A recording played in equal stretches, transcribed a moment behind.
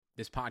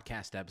This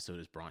podcast episode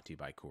is brought to you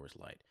by Coors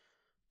Light.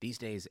 These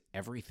days,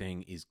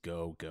 everything is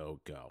go, go,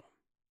 go.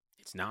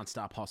 It's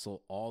nonstop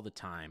hustle all the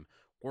time.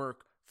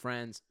 Work,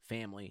 friends,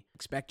 family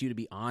expect you to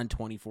be on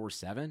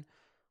 24/7.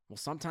 Well,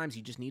 sometimes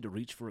you just need to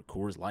reach for a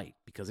Coors Light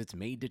because it's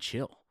made to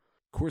chill.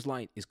 Coors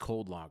Light is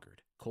cold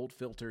lagered, cold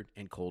filtered,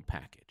 and cold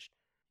packaged.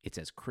 It's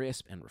as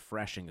crisp and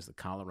refreshing as the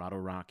Colorado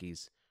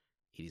Rockies.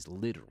 It is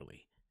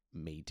literally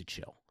made to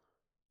chill.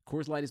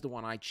 Coors Light is the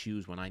one I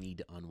choose when I need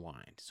to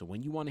unwind. So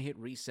when you want to hit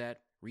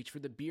reset, reach for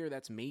the beer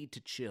that's made to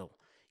chill.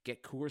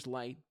 Get Coors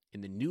Light in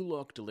the new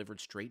look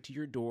delivered straight to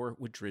your door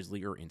with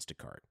Drizzly or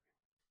Instacart.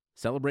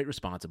 Celebrate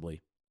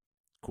responsibly.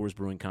 Coors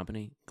Brewing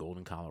Company,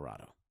 Golden,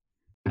 Colorado.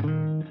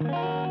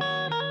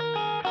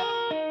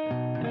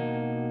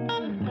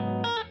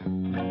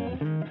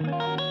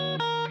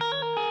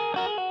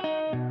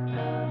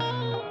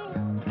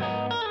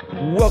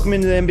 Welcome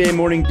into the NBA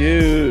Morning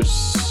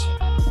Deuce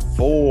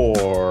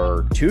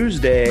for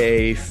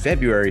Tuesday,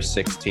 February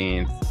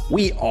 16th.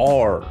 We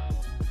are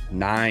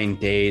 9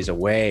 days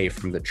away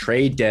from the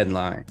trade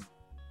deadline,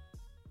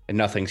 and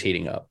nothing's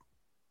heating up.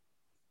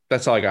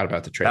 That's all I got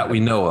about the trade. That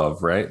we know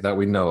of, right? That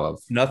we know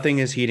of. Nothing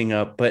is heating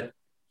up, but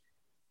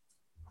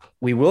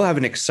we will have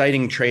an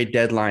exciting trade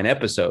deadline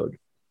episode,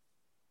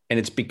 and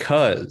it's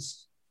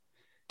because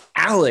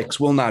Alex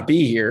will not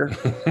be here.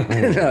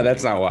 No,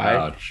 that's not why.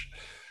 Ouch.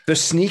 The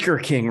Sneaker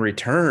King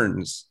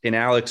returns in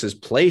Alex's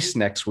place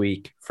next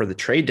week for the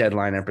trade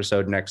deadline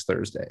episode next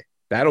Thursday.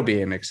 That'll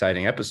be an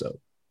exciting episode.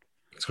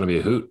 It's going to be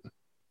a hoot.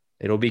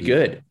 It'll be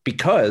good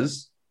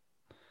because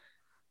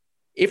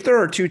if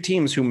there are two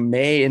teams who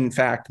may, in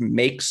fact,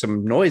 make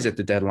some noise at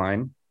the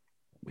deadline,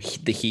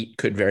 the Heat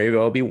could very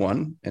well be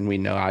one. And we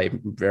know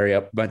I'm very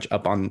much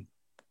up on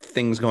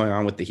things going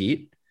on with the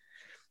Heat.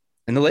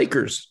 And the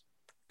Lakers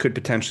could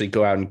potentially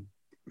go out and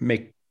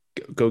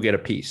go get a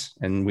piece.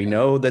 And we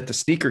know that the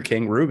Sneaker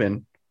King,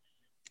 Ruben,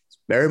 is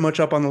very much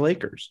up on the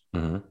Lakers.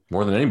 Mm-hmm.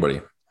 More than anybody.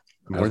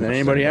 More than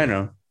anybody I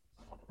know.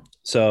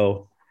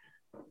 So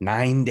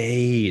 9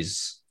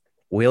 days.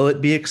 Will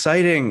it be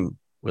exciting?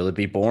 Will it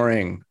be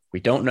boring?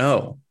 We don't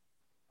know.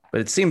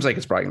 But it seems like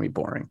it's probably going to be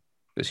boring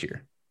this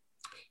year.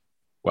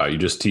 Wow, you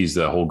just teased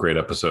that whole great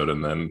episode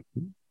and then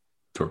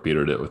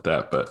torpedoed it with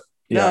that. But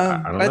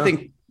yeah, I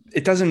think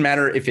it doesn't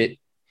matter if it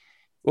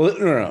 – well,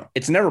 no.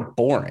 It's never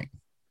boring.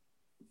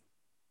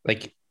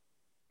 Like,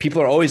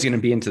 people are always going to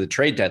be into the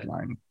trade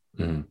deadline.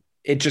 Mm-hmm.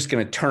 It's just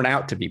going to turn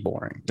out to be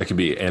boring. That could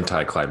be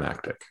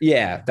anticlimactic.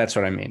 Yeah, that's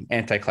what I mean.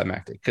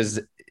 Anticlimactic. Because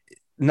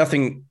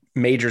nothing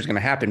major is going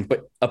to happen.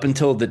 But up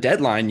until the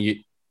deadline, you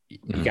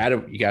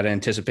gotta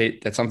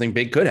anticipate that something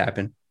big could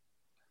happen.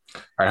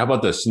 All right, how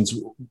about this? Since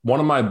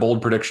one of my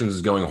bold predictions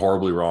is going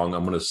horribly wrong,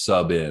 I'm going to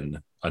sub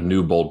in a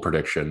new bold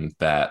prediction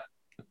that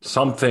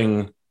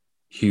something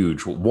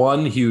huge,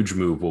 one huge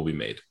move will be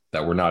made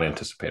that we're not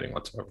anticipating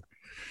whatsoever.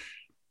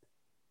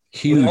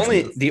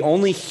 The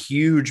only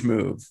huge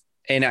move,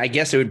 and I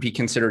guess it would be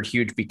considered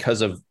huge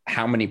because of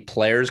how many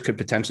players could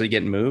potentially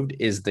get moved,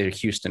 is the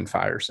Houston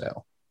fire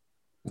sale.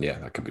 Yeah,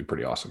 that could be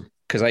pretty awesome.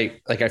 Because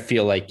I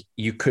feel like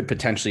you could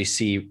potentially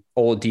see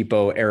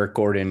Oladipo, Eric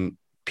Gordon,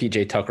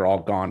 PJ Tucker all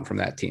gone from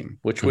that team,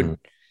 which would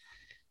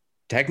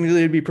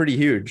technically be pretty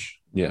huge.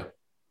 Yeah.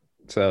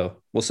 So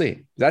we'll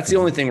see. That's the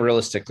only thing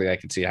realistically I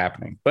could see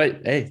happening.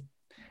 But hey,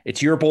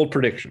 it's your bold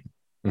prediction.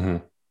 Mm-hmm.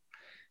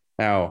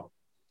 Now,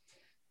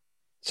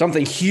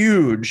 something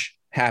huge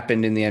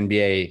happened in the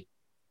NBA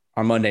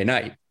on Monday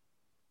night.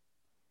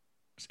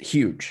 It's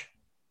huge.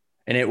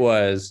 And it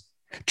was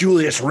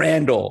Julius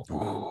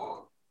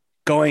Randle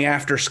going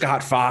after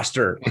Scott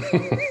Foster.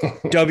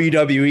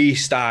 WWE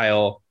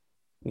style,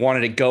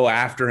 wanted to go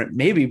after him,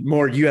 maybe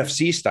more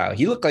UFC style.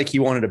 He looked like he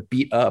wanted to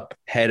beat up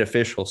head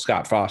official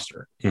Scott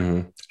Foster.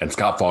 Mm-hmm. And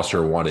Scott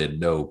Foster wanted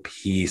no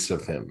piece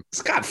of him.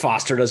 Scott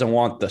Foster doesn't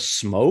want the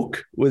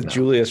smoke with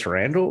Julius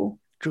Randle.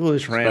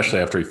 Especially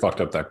after he fucked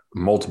up that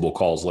multiple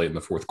calls late in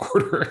the fourth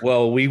quarter.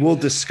 Well, we will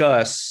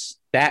discuss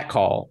that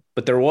call,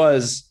 but it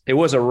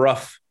was a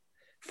rough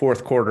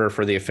fourth quarter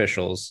for the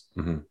officials.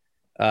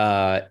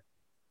 Mm-hmm.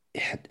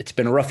 It's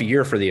been a rough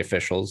year for the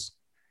officials,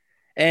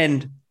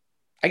 and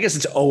I guess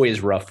it's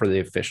always rough for the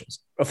officials.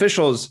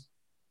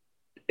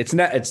 It's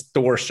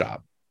the worst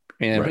job. I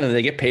mean, right.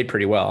 They get paid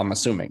pretty well, I'm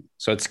assuming.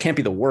 So it can't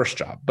be the worst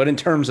job. But in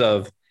terms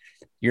of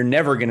you're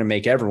never going to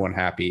make everyone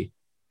happy.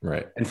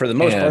 Right. And for the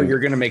most part, you're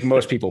going to make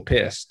most people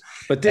pissed.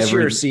 But this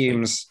year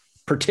seems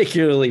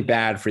particularly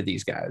bad for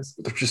these guys.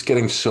 They're just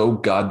getting so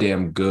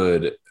goddamn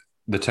good.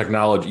 The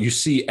technology, you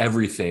see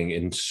everything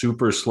in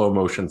super slow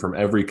motion from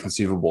every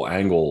conceivable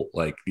angle.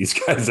 Like, these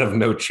guys have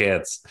no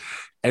chance.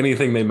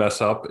 Anything they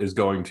mess up is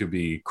going to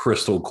be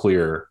crystal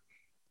clear,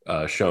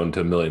 shown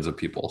to millions of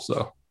people.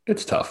 So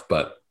it's tough,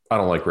 but I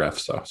don't like refs,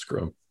 so screw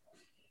them.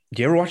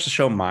 Do you ever watch the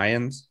show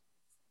Mayans?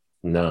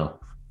 No.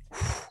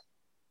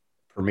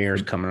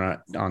 Premiere's coming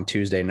out on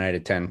Tuesday night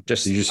at 10.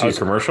 Did you see a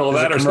commercial of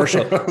that?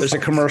 There's a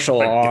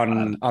commercial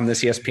on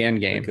this ESPN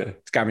game. Okay.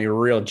 It's got me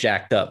real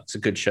jacked up. It's a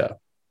good show.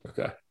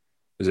 Okay.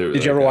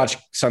 Did you ever watch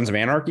Sons of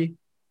Anarchy?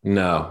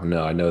 No.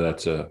 I know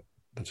that's a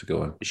That's a good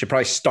one. You should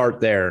probably start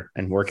there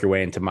and work your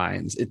way into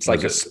mines. It's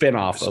like a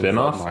spinoff.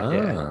 Spinoff?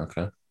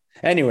 Yeah. Okay.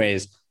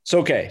 Anyways,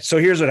 so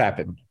here's what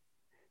happened.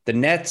 The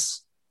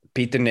Nets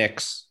beat the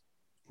Knicks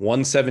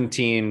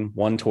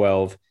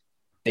 117-112.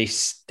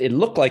 It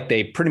looked like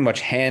they pretty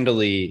much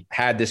handily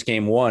had this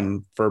game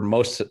won for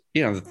most,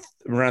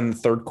 around the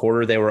third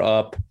quarter. They were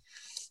up.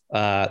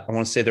 I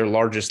want to say their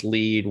largest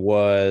lead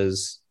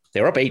was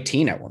they were up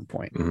 18 at one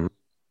point. Mm-hmm.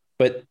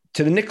 But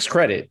to the Knicks'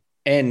 credit,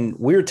 and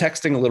we were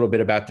texting a little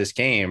bit about this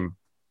game,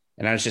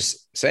 and I was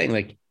just saying,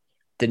 like,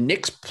 the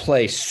Knicks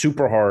play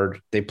super hard.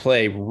 They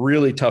play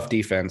really tough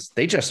defense.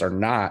 They just are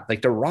not,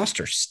 like, their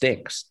roster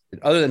stinks.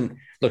 Other than,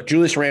 look,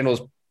 Julius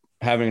Randle's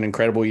having an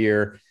incredible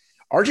year.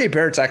 RJ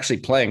Barrett's actually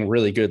playing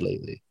really good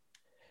lately.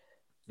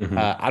 Mm-hmm.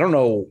 I don't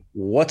know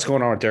what's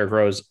going on with Derrick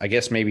Rose. I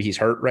guess maybe he's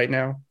hurt right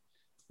now.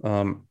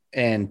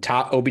 And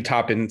Obi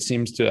Toppin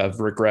seems to have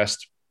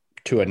regressed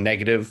to a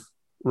negative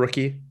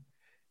rookie.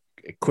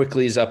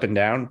 Quickly is up and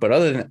down. But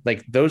other than,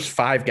 like, those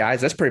five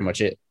guys, that's pretty much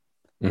it.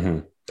 Mm-hmm.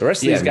 The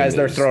rest of these guys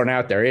they're throwing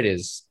out there,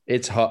 it's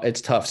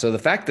tough. So the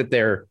fact that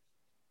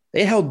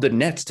they held the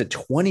Nets to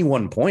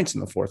 21 points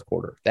in the fourth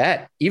quarter,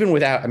 that even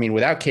without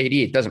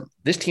KD, it doesn't.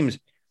 This team's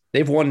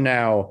they've won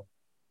now,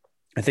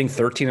 I think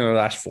 13 of the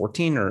last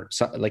 14 or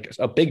something, like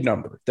a big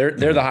number. They're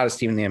the hottest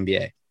team in the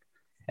NBA,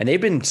 and they've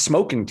been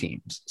smoking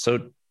teams.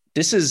 So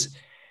this is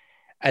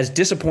as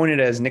disappointed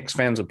as Knicks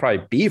fans would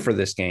probably be for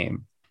this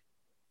game.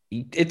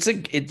 You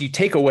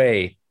take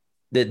away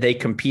that they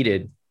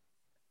competed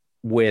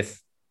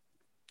with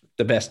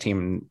the best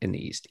team in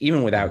the East,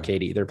 even without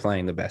KD, they're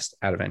playing the best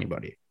out of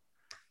anybody.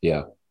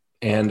 Yeah.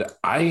 And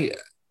I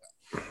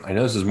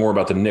know this is more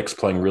about the Knicks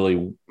playing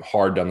really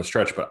hard down the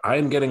stretch, but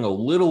I'm getting a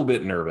little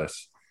bit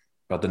nervous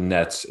about the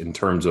Nets in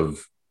terms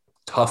of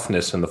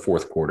toughness in the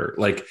fourth quarter.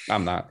 Like,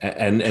 I'm not,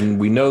 and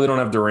we know they don't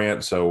have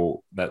Durant,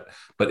 but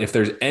if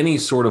there's any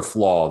sort of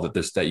flaw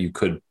that you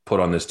could put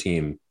on this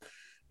team,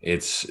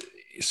 it's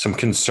some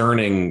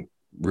concerning,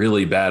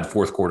 really bad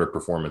fourth quarter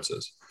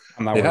performances.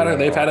 They've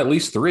had at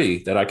least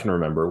three that I can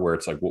remember where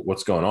it's like,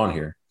 what's going on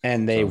here?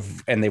 And they've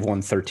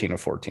won 13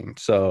 of 14.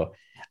 So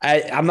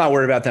I'm not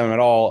worried about them at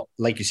all.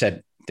 Like you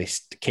said,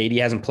 KD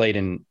hasn't played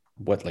in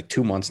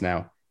 2 months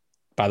now.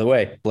 By the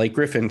way, Blake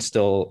Griffin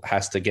still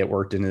has to get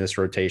worked into this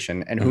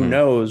rotation, and who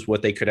knows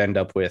what they could end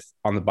up with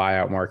on the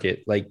buyout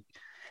market. Like,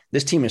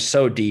 this team is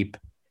so deep,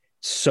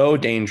 so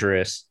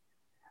dangerous.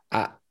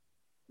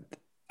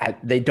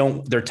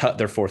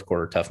 Their fourth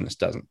quarter toughness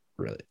doesn't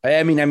really.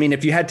 I mean,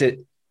 if you had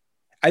to,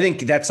 I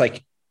think that's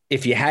like,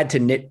 if you had to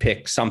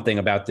nitpick something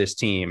about this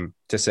team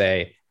to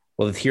say,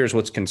 well, here's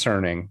what's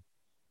concerning,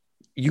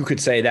 you could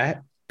say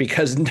that,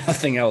 because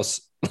nothing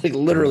else, like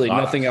literally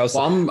nothing else.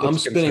 Well, I'm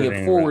spinning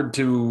it forward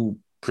to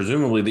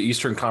presumably the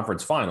Eastern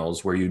Conference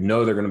Finals, where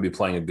they're going to be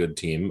playing a good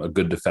team, a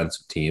good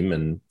defensive team,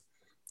 and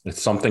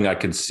it's something I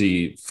could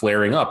see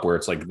flaring up where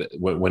it's like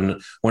when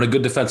a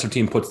good defensive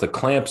team puts the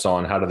clamps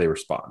on, how do they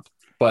respond?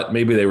 But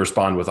maybe they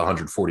respond with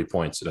 140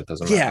 points, and it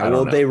doesn't matter. Yeah,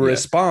 well, they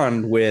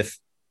respond with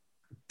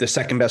the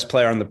second best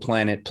player on the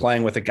planet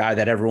playing with a guy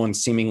that everyone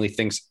seemingly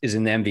thinks is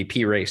in the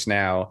MVP race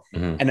now,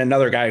 and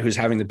another guy who's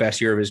having the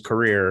best year of his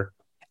career,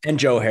 and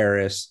Joe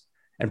Harris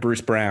and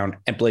Bruce Brown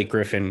and Blake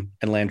Griffin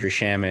and Landry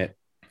Shamet.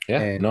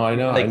 Yeah, and, I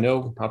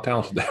know how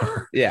talented they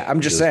are. Yeah,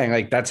 I'm just saying,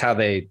 like, that's how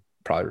they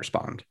probably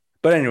respond.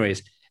 But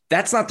anyways,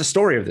 that's not the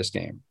story of this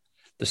game.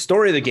 The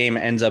story of the game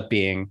ends up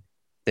being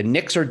the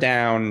Knicks are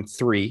down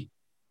 3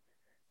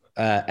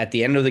 at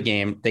the end of the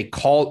game.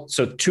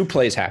 So 2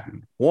 plays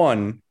happen.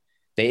 One,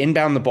 they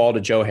inbound the ball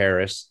to Joe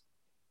Harris.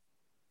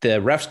 The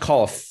refs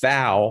call a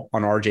foul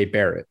on RJ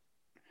Barrett.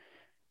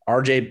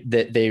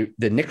 The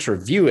Knicks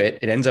review it.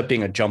 It ends up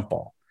being a jump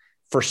ball.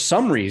 For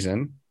some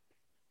reason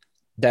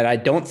that I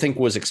don't think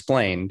was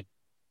explained,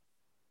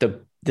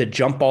 the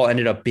jump ball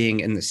ended up being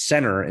in the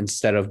center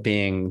instead of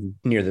being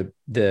near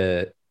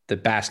the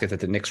basket that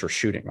the Knicks were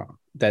shooting on,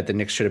 that the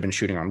Knicks should have been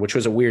shooting on, which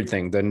was a weird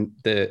thing.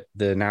 The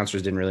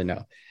announcers didn't really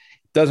know.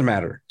 Doesn't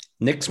matter.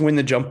 Knicks win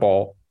the jump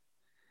ball.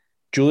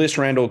 Julius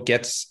Randle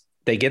get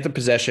the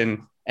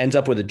possession, ends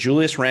up with a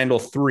Julius Randle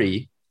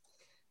 3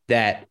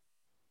 that,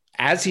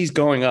 as he's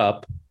going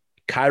up,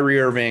 Kyrie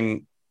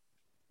Irving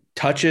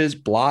touches,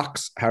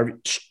 blocks, however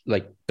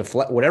you want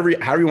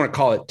to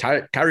call it.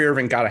 Kyrie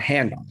Irving got a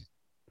hand on it.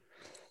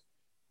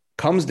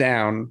 Comes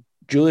down,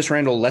 Julius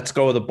Randle lets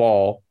go of the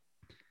ball.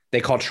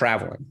 They call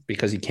traveling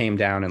because he came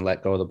down and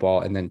let go of the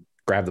ball and then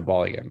grabbed the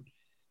ball again.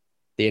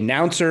 The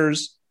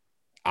announcers,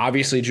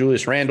 obviously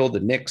Julius Randle, the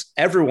Knicks,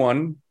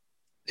 everyone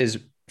is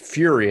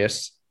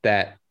furious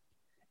that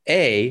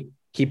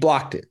he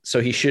blocked it. So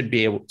it should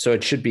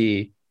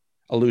be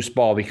a loose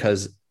ball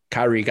because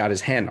Kyrie got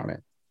his hand on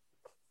it.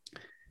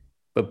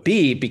 But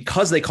B,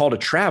 because they called a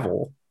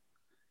travel,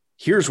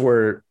 here's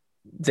where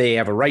they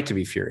have a right to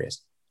be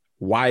furious.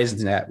 Why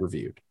isn't that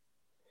reviewed?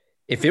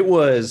 If it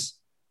was,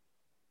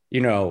 I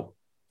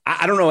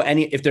don't know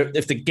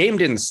if the game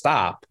didn't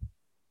stop,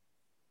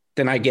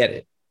 then I get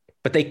it.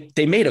 But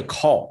they made a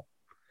call.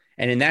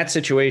 And in that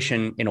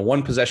situation, in a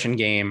one possession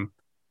game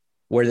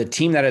where the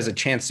team that has a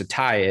chance to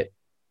tie it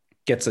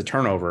gets a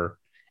turnover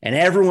and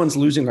everyone's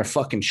losing their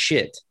fucking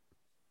shit,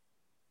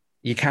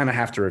 you kind of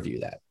have to review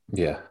that.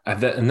 Yeah.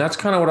 And that's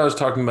kind of what I was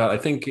talking about. I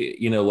think,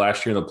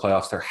 last year in the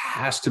playoffs, there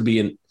has to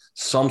be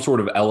some sort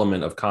of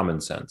element of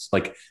common sense.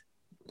 Like,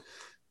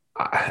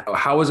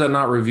 how is that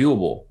not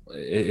reviewable?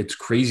 It's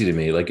crazy to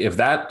me. Like, if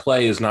that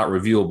play is not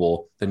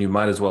reviewable, then you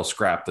might as well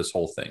scrap this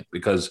whole thing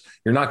because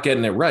you're not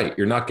getting it right.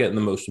 You're not getting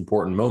the most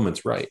important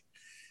moments right.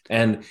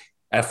 And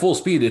at full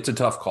speed, it's a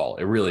tough call.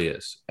 It really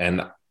is.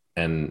 And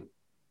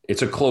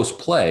it's a close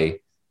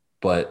play,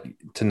 but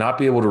to not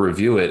be able to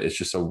review it, it's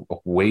just a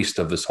waste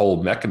of this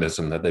whole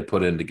mechanism that they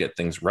put in to get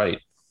things right.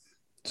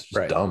 It's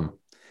just dumb.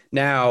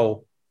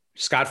 Now,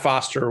 Scott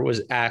Foster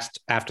was asked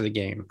after the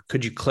game,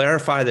 could you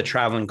clarify the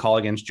traveling call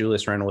against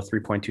Julius Randle with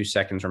 3.2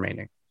 seconds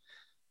remaining?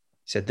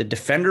 He said the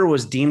defender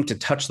was deemed to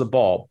touch the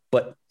ball,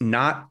 but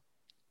not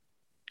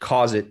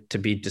cause it to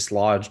be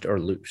dislodged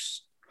or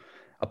loose.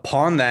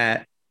 Upon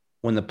that,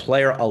 when the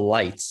player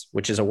alights,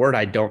 which is a word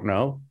I don't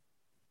know,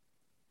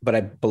 but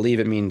I believe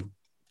it means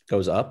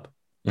goes up,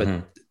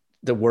 but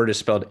the word is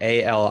spelled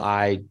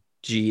ALIGHTS,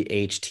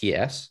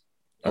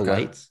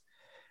 alights.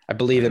 I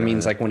believe it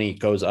means like when he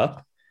goes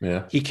up.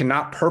 Yeah. He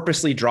cannot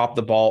purposely drop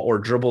the ball or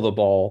dribble the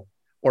ball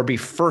or be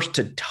first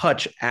to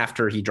touch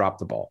after he dropped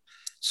the ball.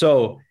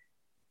 So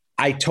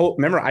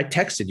remember I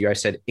texted you, I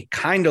said, it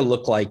kind of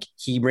looked like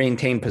he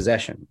maintained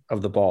possession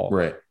of the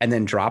ball and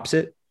then drops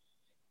it.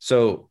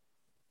 So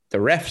the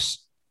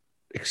ref's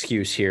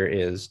excuse here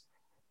is,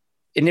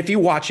 and if you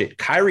watch it,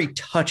 Kyrie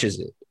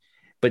touches it,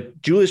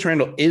 but Julius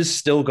Randle is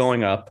still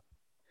going up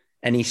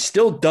and he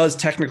still does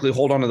technically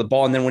hold on to the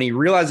ball. And then when he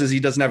realizes he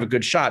doesn't have a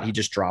good shot, he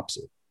just drops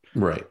it.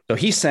 Right. So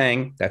he's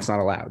saying that's not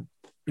allowed.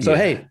 So,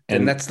 hey,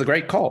 and that's the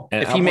great call.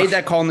 If he made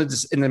that call in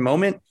the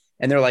moment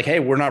and they're like, hey,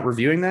 we're not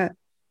reviewing that,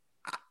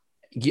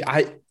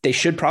 they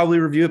should probably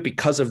review it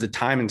because of the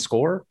time and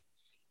score.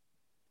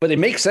 But it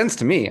makes sense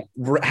to me.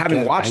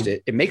 Having watched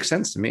it, it makes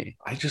sense to me.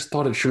 I just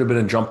thought it should have been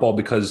a jump ball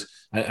because,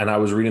 and I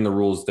was reading the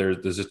rules,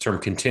 there's a term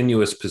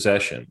continuous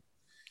possession.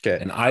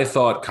 Okay. And I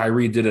thought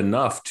Kyrie did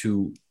enough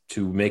to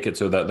make it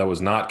so that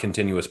was not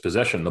continuous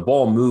possession. The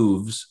ball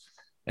moves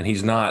and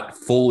he's not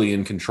fully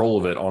in control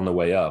of it on the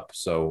way up.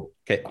 So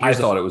I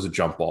thought it was a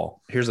jump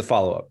ball. Here's the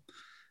follow-up.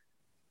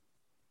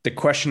 The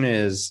question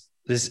is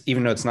this,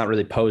 even though it's not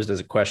really posed as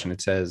a question,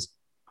 it says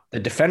the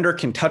defender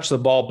can touch the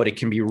ball, but it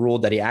can be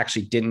ruled that he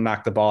actually didn't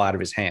knock the ball out of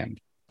his hand.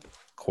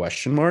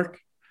 Question mark.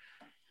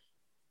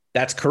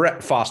 That's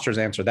correct. Foster's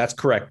answer. That's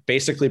correct.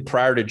 Basically,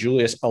 prior to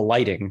Julius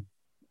alighting,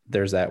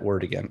 there's that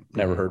word again.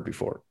 Never heard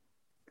before.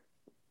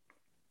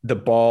 The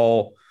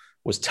ball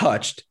was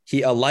touched.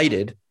 He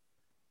alighted.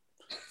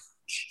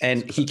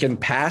 And he can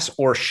pass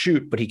or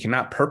shoot, but he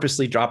cannot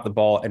purposely drop the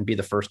ball and be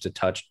the first to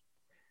touch,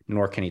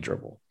 nor can he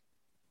dribble.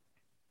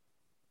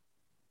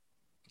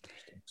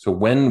 So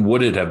when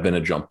would it have been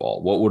a jump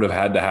ball? What would have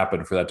had to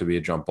happen for that to be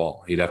a jump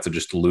ball? He'd have to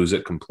just lose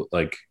it completely.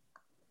 Like,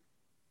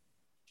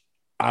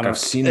 I've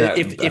seen that.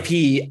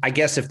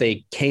 If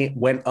they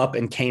went up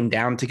and came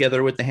down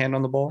together with the hand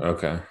on the ball.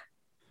 Okay.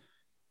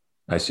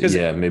 I see.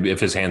 Yeah. Maybe if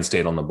his hand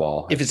stayed on the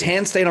ball. If his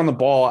hand stayed on the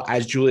ball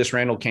as Julius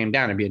Randle came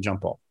down, it'd be a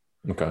jump ball.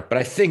 Okay. But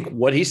I think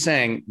what he's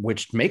saying,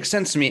 which makes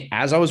sense to me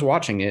as I was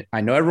watching it,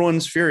 I know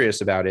everyone's furious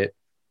about it.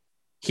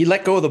 He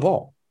let go of the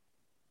ball.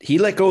 He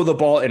let go of the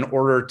ball in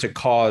order to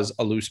cause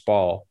a loose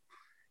ball.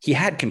 He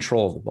had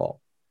control of the ball.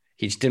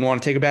 He just didn't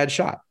want to take a bad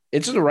shot.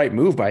 It's the right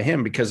move by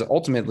him because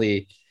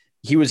ultimately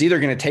he was either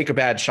going to take a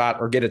bad shot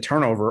or get a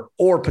turnover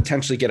or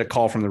potentially get a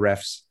call from the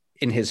refs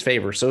in his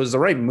favor. So it was the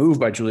right move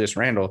by Julius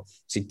Randle.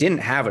 So he didn't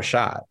have a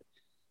shot.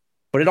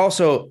 But it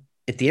also,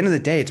 at the end of the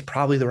day, it's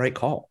probably the right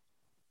call.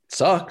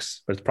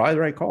 Sucks, but it's probably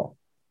the right call.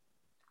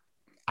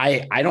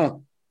 I'm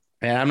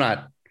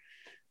not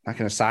going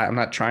to side. I'm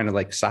not trying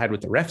to side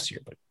with the refs here,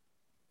 but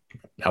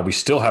now we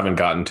still haven't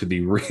gotten to the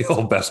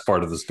real best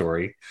part of the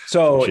story.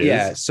 So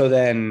so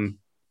then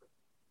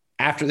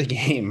after the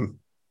game,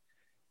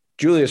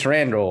 Julius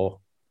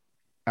Randle,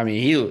 I mean,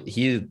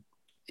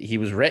 he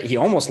was he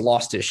almost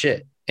lost his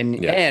shit,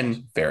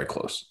 and very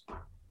close.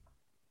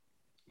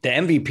 The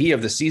MVP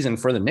of the season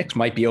for the Knicks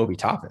might be Obi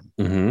Toppin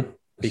because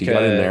he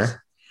got in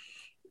there.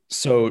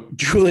 So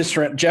Julius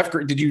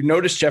Randle, did you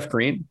notice Jeff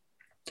Green?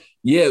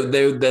 Yeah,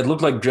 that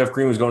looked like Jeff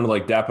Green was going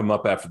to dap him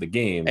up after the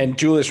game, and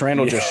Julius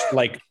Randle just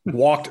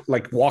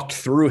walked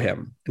through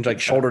him and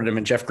shouldered him,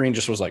 and Jeff Green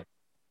just was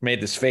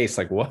made this face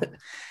what?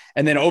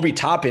 And then Obi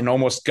Toppin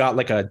almost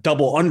got a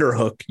double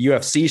underhook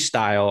UFC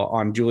style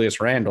on Julius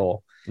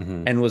Randle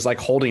and was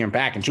holding him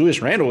back, and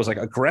Julius Randle was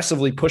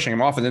aggressively pushing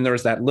him off, and then there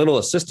was that little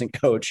assistant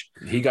coach.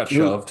 He got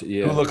shoved.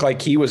 Who looked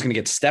like he was going to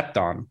get stepped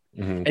on,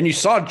 and you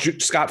saw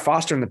Scott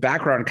Foster in the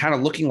background, kind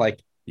of looking like.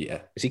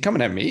 Yeah. Is he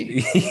coming at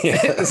me?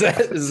 Yeah. Is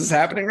this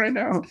happening right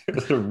now? It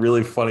was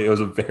really funny. It was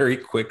a very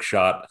quick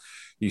shot.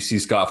 You see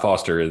Scott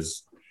Foster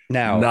is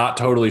now not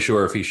totally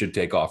sure if he should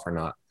take off or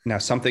not. Now,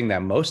 something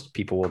that most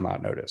people will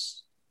not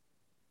notice,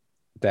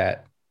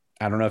 that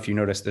I don't know if you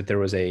noticed that there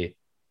was a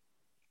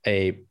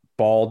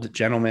bald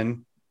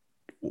gentleman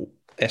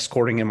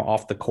escorting him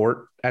off the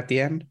court at the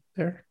end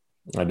there.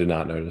 I did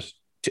not notice.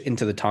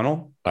 Into the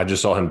tunnel. I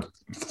just saw him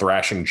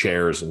thrashing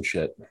chairs and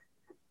shit.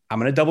 I'm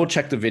going to double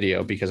check the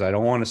video because I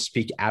don't want to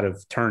speak out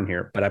of turn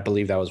here, but I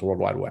believe that was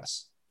Worldwide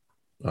West.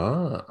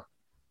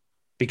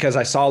 Because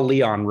I saw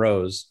Leon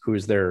Rose,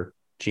 who's their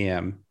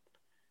GM,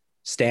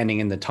 standing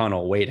in the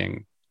tunnel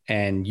waiting.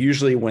 And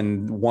usually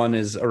when one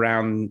is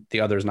around,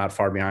 the other is not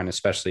far behind,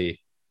 especially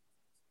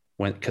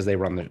because they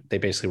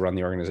basically run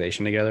the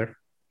organization together.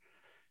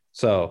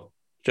 So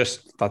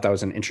just thought that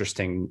was an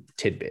interesting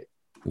tidbit.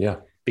 Yeah.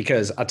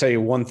 Because I'll tell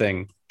you one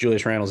thing,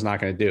 Julius Randle's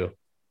not going to do.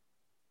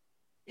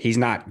 He's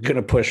not going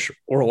to push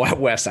Worldwide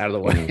West out of the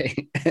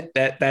way.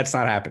 That's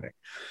not happening.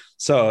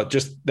 So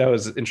just that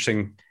was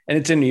interesting. And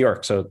it's in New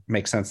York, so it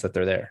makes sense that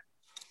they're there.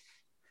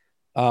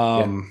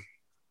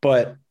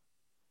 But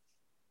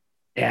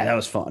yeah, that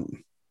was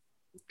fun.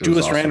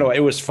 Julius Randle, it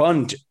was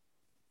fun.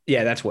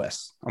 That's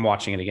Wes. I'm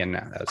watching it again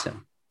now. That was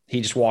him.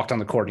 He just walked on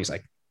the court. And he's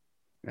like,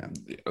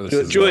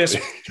 Julius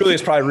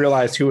probably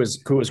realized who was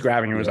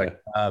grabbing him. Was like,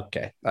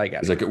 okay, I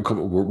got it. He's like,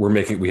 we're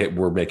making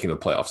the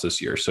playoffs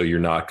this year, so you're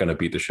not going to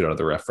beat the shit out of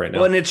the ref right now.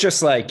 Well, and it's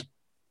just like,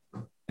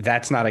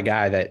 that's not a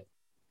guy that,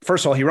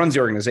 first of all, he runs the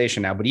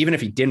organization now, but even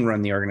if he didn't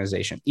run the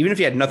organization, even if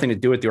he had nothing to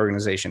do with the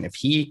organization, if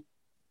he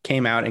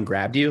came out and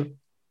grabbed you,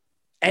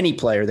 any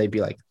player, they'd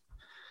be like,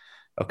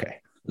 okay,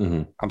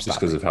 I'm stopping. Just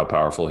because of how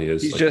powerful he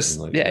is. He's it's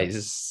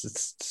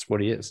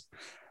what he is.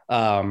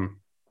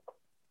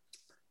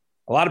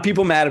 A lot of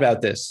people mad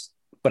about this,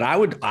 but I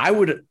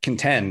would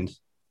contend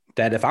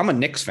that if I'm a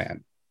Knicks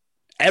fan,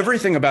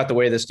 everything about the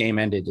way this game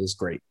ended is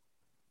great.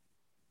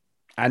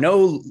 I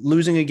know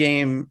losing a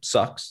game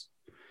sucks,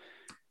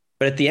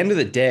 but at the end of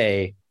the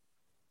day,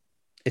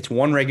 it's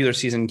one regular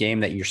season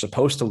game that you're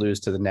supposed to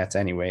lose to the Nets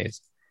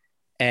anyways.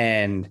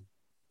 And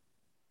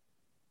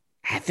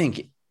I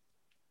think...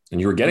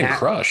 And you were getting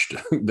crushed.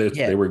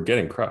 They were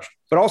getting crushed.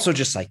 But also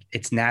just like,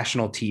 it's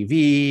national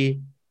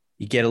TV.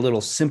 You get a little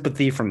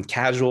sympathy from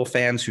casual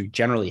fans who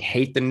generally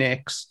hate the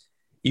Knicks.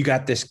 You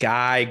got this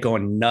guy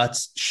going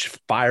nuts,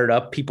 fired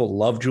up. People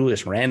love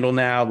Julius Randle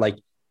now. Like,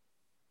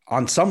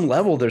 on some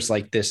level, there's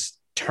like this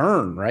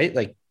turn, right?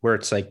 Like, where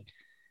it's like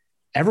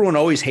everyone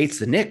always hates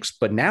the Knicks,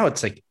 but now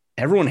it's like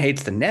everyone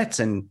hates the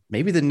Nets, and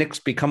maybe the Knicks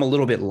become a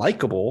little bit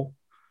likable.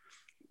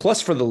 Plus,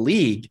 for the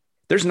league,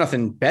 there's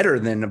nothing better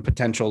than a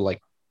potential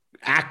like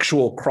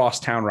actual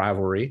crosstown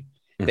rivalry.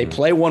 They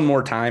play one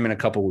more time in a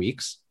couple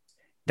weeks.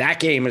 That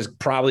game is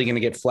probably going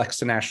to get flexed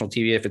to national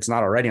TV if it's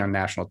not already on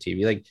national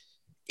TV. Like,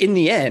 in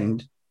the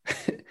end,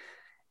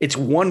 it's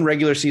one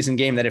regular season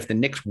game that if the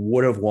Knicks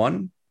would have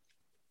won,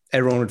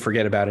 everyone would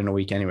forget about in a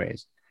week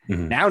anyways.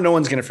 Now no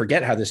one's going to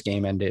forget how this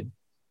game ended.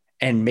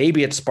 And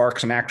maybe it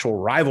sparks an actual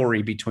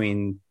rivalry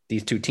between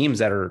these two teams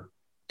that are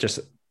just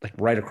like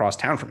right across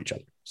town from each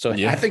other. So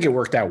I think it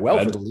worked out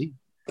well for the league.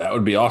 That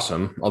would be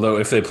awesome. Although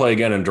if they play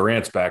again and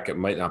Durant's back, it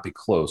might not be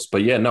close.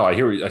 But yeah, no, I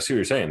see what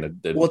you're saying.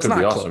 That well, it's could not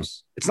be close.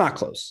 Awesome. It's not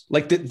close.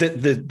 Like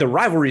the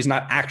rivalry is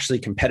not actually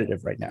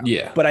competitive right now.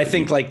 Yeah. But I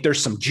think like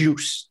there's some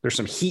juice, there's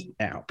some heat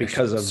now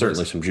because of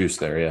certainly some juice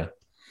there. Yeah.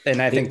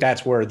 And I think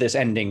that's where this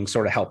ending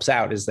sort of helps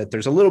out, is that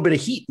there's a little bit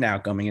of heat now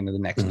coming into the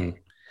next game.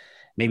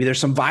 Maybe there's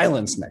some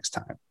violence next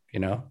time,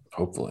 you know?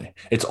 Hopefully.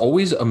 It's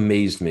always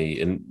amazed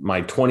me in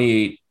my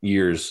 28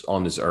 years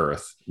on this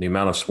earth, the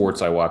amount of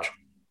sports I watch.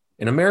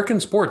 In American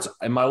sports,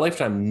 in my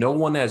lifetime, no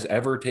one has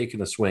ever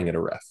taken a swing at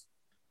a ref.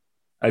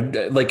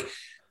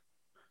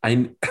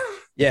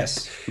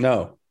 Yes.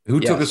 No. Who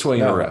took a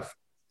swing at a ref?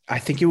 I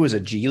think it was a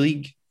G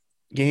League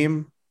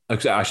game.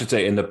 I should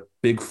say in the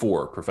big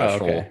four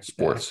professional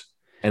sports. Yeah.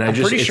 And I'm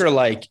pretty sure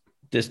like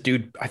this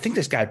dude, I think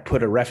this guy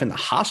put a ref in the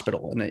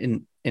hospital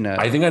in a.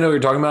 I think I know what you're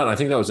talking about. And I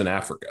think that was in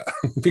Africa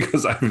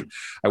because I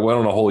went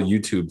on a whole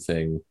YouTube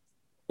thing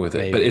with it.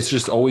 Maybe. But it's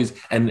just always,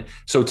 and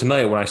so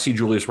tonight when I see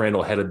Julius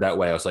Randle headed that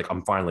way, I was like,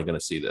 I'm finally going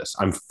to see this.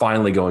 I'm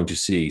finally going to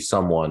see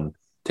someone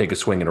take a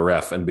swing at a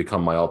ref and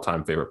become my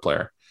all-time favorite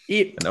player.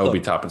 And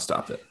Obi Toppin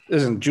stopped it.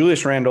 Listen,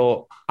 Julius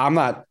Randle, I'm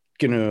not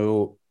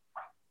going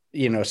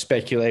to,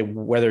 speculate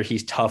whether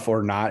he's tough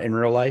or not in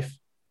real life.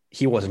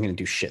 He wasn't going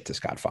to do shit to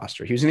Scott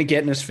Foster. He was going to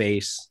get in his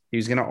face. He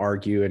was going to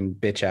argue and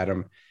bitch at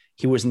him.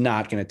 He was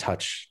not going to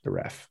touch the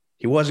ref.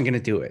 He wasn't going to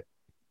do it.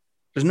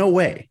 There's no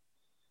way.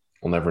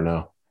 We'll never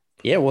know.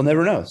 Yeah, we'll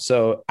never know.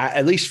 So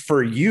at least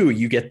for you,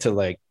 you get to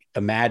like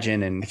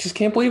imagine, and I just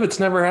can't believe it's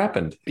never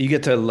happened. You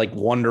get to like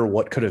wonder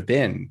what could have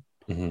been.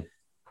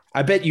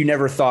 I bet you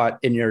never thought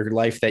in your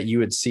life that you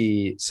would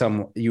see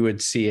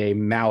a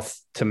mouth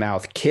to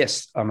mouth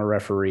kiss on a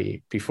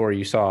referee before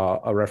you saw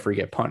a referee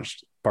get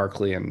punched.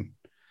 Barkley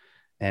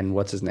and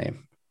what's his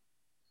name?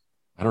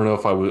 I don't know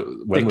if I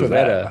would. Dick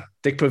Pavetta.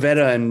 Dick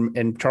Pavetta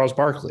and Charles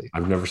Barkley.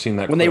 I've never seen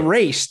that. When they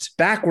raced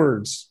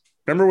backwards.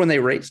 Remember when they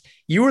raced?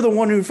 You were the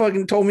one who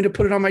fucking told me to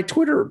put it on my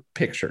Twitter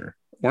picture,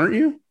 weren't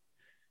you?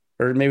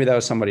 Or maybe that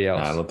was somebody else.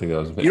 No, I don't think that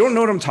was me. You don't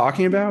know what I'm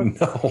talking about?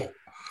 No.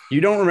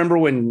 You don't remember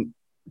when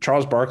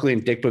Charles Barkley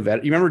and Dick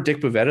Pavetta? You remember Dick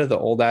Pavetta, the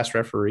old ass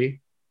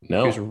referee?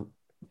 No,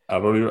 I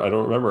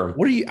don't remember him.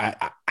 What are you?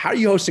 How are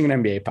you hosting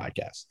an NBA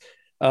podcast?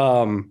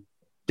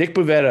 Dick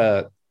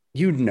Pavetta,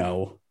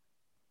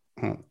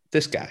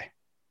 This guy.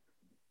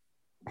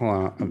 Hold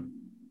on.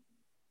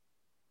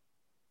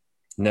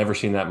 Never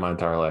seen that in my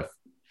entire life.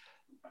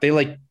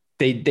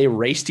 They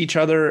raced each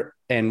other,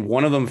 and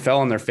one of them fell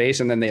on their face,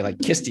 and then they like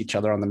kissed each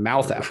other on the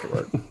mouth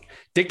afterward.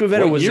 Dick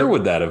Bavetta What year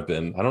would that have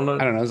been? I don't know.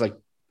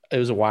 It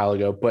was a while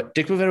ago, but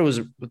Dick Bavetta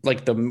was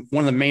like one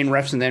of the main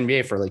refs in the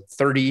NBA for like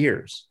 30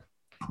 years.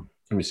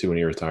 Let me see when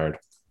he retired.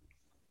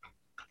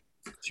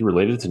 Is he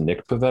related to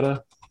Nick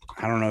Pavetta?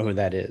 I don't know who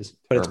that is,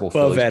 but Terrible it's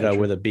Bavetta Phillies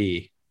with a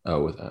B.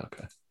 Oh, with that.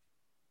 Okay. Let's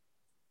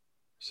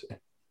see.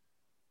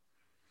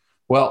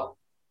 Well,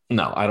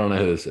 no, I don't know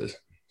who this is,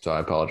 so I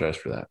apologize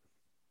for that.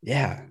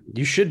 Yeah,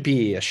 you should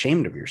be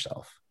ashamed of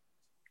yourself.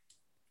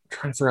 I'm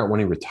trying to figure out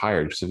when he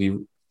retired. Because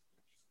in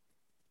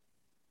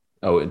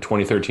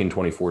 2013,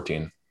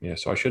 2014. Yeah,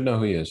 so I should know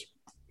who he is.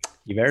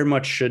 You very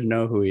much should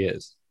know who he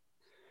is.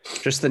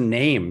 Just the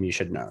name you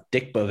should know.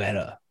 Dick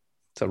Bavetta.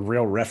 It's a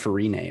real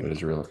referee name. It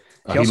is real.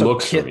 He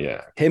looks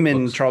him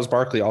and Charles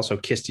Barkley also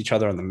kissed each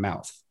other on the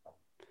mouth.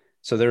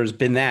 So there's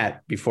been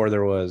that before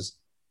there was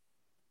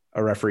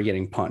a referee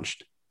getting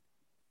punched.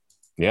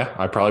 Yeah,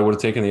 I probably would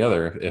have taken the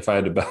other if I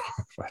had to bet.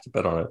 If I had to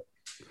bet on it.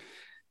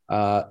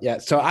 Yeah.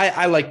 So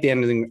I like the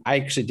ending.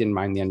 I actually didn't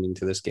mind the ending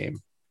to this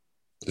game.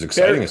 It's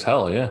exciting as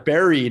hell. Yeah.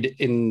 Buried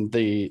in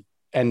the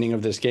ending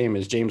of this game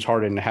is James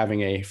Harden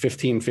having a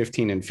 15,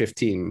 15, and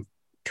 15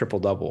 triple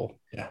double.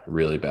 Yeah,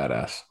 really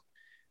badass.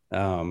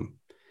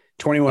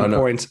 21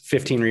 points,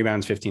 15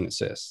 rebounds, 15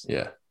 assists.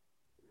 Yeah.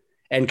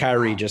 And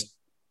Kyrie just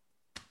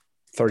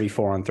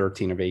 34 on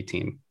 13 of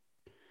 18.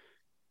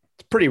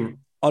 It's pretty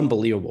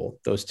unbelievable,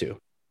 those two.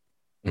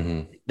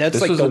 Mm-hmm. That's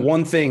the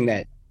one thing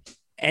that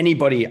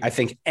I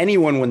think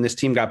anyone when this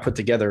team got put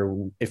together,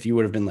 if you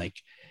would have been like,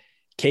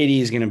 KD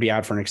is going to be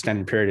out for an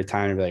extended period of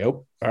time, and be like,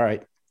 oh, all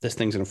right, this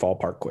thing's going to fall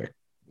apart quick.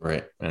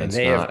 Right. And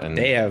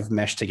they have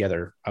meshed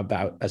together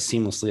about as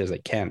seamlessly as they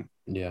can.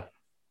 Yeah.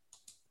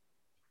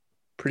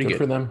 Pretty good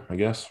for them, I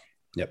guess.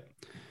 Yep.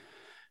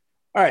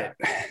 All right.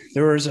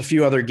 There was a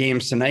few other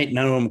games tonight.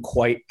 None of them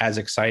quite as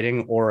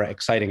exciting or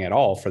exciting at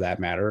all for that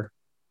matter.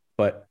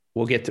 But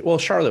we'll get to,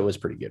 Charlotte was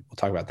pretty good. We'll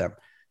talk about them.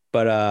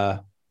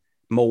 But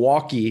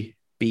Milwaukee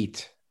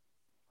beat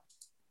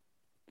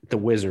the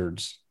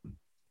Wizards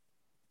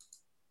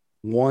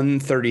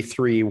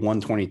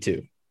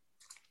 133-122.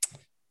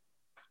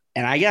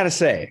 And I got to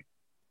say,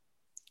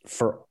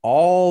 for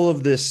all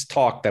of this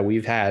talk that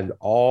we've had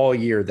all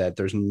year that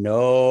there's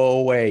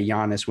no way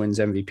Giannis wins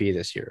MVP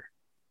this year,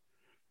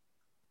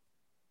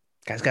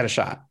 guy's got a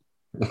shot.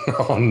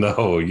 Oh,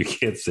 no, you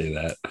can't say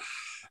that.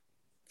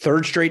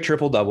 Third straight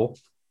triple-double,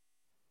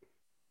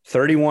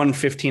 31,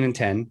 15, and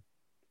 10.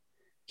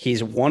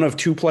 He's one of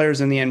two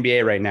players in the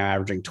NBA right now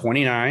averaging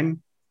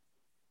 29,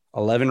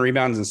 11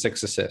 rebounds, and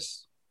 6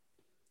 assists.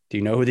 Do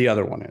you know who the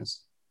other one is?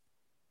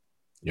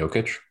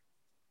 Jokic?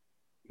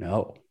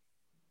 No.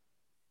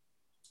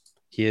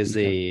 He is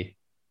a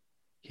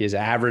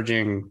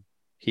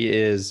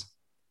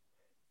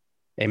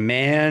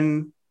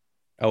man.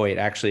 Oh, wait,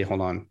 actually,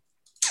 hold on.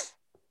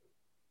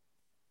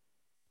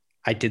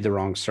 I did the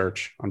wrong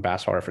search on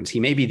Basketball Reference. He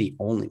may be the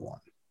only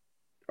one,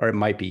 or it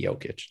might be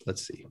Jokic.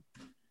 Let's see.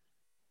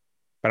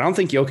 But I don't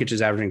think Jokic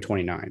is averaging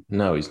 29.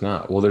 No, he's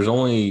not. Well, there's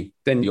only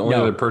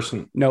other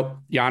person. Nope.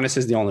 Giannis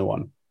is the only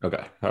one.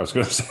 Okay. I was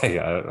going to say,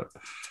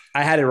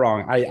 I had it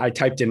wrong. I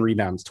typed in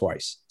rebounds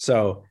twice.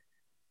 So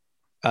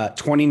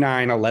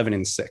 29, 11,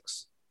 and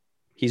 6.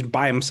 He's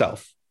by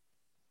himself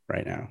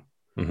right now.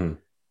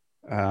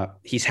 Mm-hmm.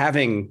 He's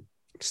having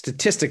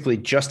statistically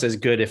just as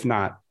good, if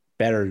not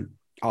better,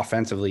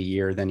 offensively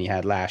year than he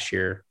had last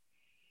year.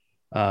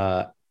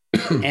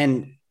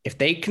 And if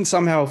they can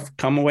somehow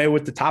come away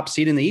with the top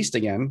seed in the East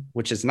again,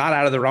 which is not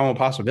out of the realm of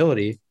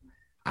possibility,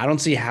 I don't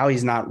see how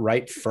he's not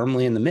right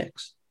firmly in the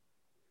mix.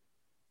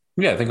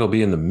 Yeah, I think he'll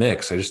be in the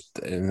mix. I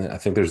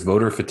think there's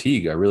voter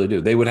fatigue. I really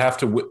do. They would have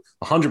to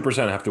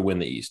 100% have to win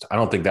the East. I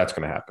don't think that's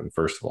going to happen,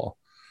 first of all.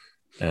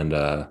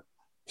 And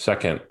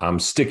second, I'm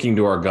sticking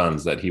to our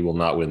guns that he will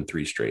not win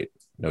 3 straight.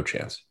 No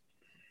chance.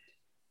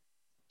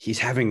 He's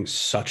having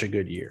such a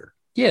good year.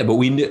 Yeah, but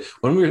we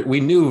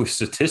knew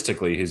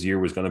statistically his year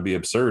was going to be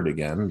absurd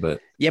again.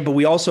 But yeah, but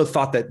we also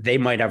thought that they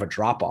might have a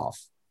drop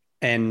off,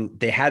 and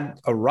they had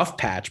a rough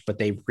patch, but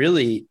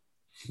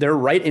they're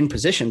right in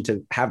position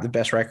to have the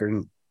best record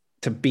and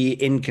to be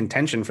in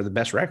contention for the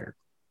best record.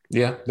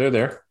 Yeah, they're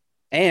there.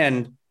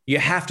 And you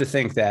have to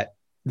think that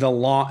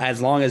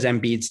as long as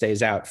Embiid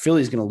stays out,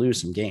 Philly's going to lose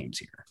some games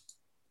here.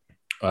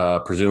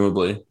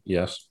 Presumably,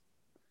 yes.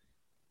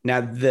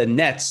 Now the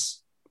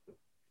Nets,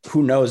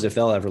 who knows if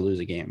they'll ever lose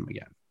a game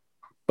again.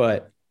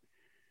 But,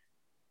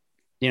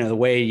 the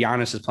way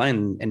Giannis is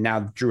playing and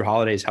now Drew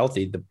Holiday's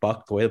healthy, the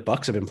way the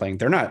Bucks have been playing,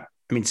 they're not,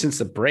 since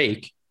the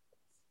break,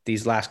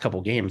 these last couple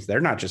games, they're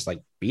not just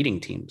like beating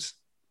teams.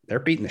 They're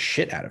beating the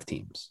shit out of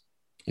teams.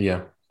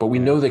 Yeah. But we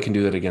know they can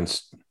do that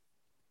against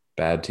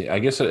bad teams. I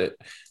guess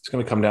it's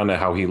going to come down to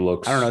how he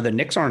looks. I don't know. The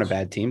Knicks aren't a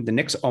bad team. The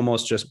Knicks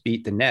almost just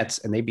beat the Nets,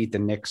 and they beat the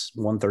Knicks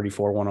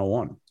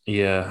 134-101.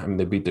 Yeah,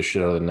 they beat the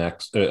shit out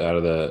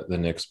of the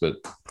Knicks, but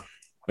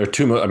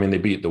I mean, they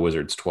beat the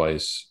Wizards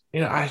twice.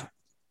 I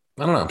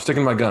don't know. I'm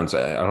sticking to my guns.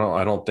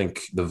 I don't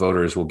think the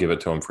voters will give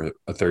it to him for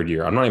a third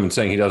year. I'm not even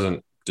saying he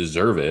doesn't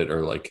deserve it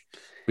or like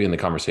be in the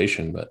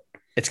conversation, but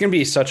it's going to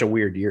be such a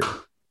weird year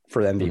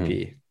for the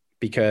MVP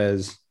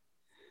because,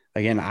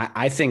 again,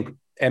 I think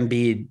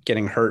Embiid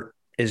getting hurt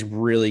is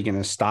really going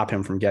to stop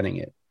him from getting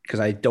it because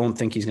I don't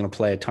think he's going to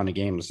play a ton of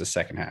games the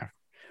second half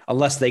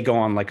unless they go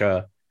on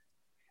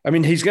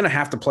he's going to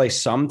have to play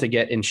some to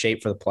get in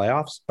shape for the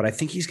playoffs, but I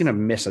think he's going to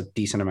miss a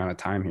decent amount of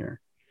time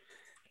here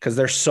because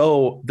they're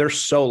so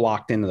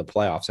locked into the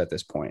playoffs at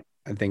this point.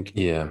 I think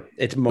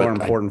it's more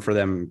important for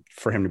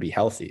him to be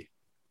healthy.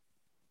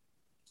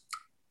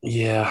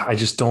 Yeah, I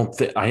just don't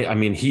think. I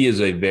mean, he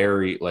is a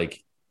very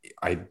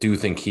I do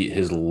think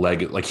his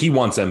leg he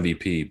wants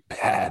MVP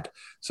bad.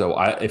 So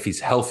if he's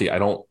healthy, I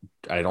don't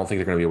think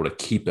they're going to be able to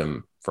keep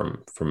him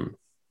from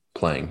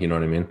playing. You know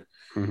what I mean?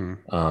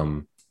 Mm-hmm.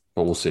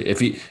 But we'll see.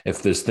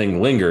 If this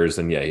thing lingers,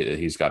 then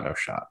he's got no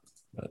shot.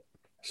 But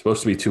it's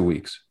supposed to be 2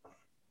 weeks.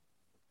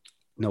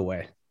 No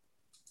way.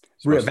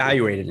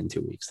 Reevaluated in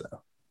 2 weeks,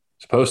 though.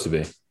 Supposed to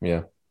be,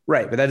 yeah.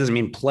 Right, but that doesn't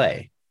mean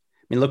play.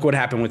 I mean, look what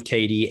happened with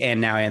KD and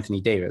now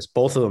Anthony Davis.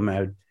 Both of them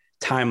had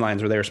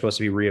timelines where they were supposed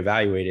to be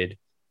reevaluated,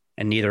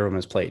 and neither of them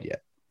has played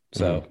yet.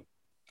 So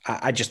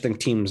I just think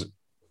teams,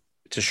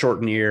 it's a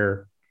shortened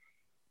year,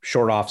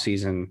 short off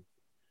season.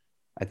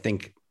 I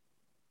think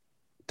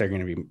they're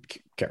going to be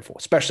careful,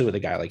 especially with a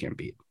guy like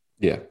Embiid.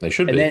 Yeah, they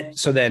should be.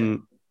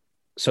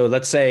 So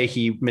let's say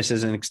he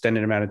misses an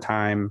extended amount of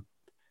time.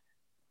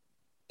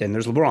 Then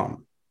there's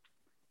LeBron.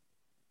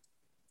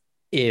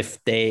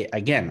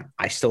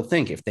 I still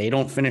think if they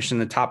don't finish in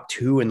the top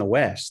 2 in the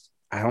West,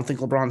 I don't think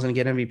LeBron's going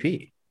to get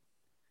MVP.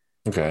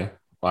 Okay.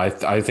 Well,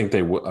 I think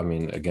they will. I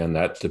mean, again,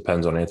 that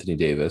depends on Anthony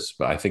Davis,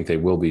 but I think they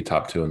will be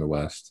top 2 in the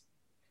West.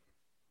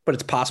 But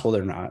it's possible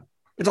they're not.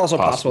 It's also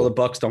possible the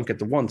Bucks don't get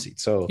the 1 seed.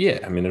 So yeah,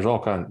 I mean, there's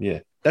all kinds. Yeah,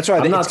 that's why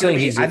I think I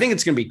think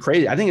it's going to be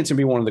crazy. I think it's going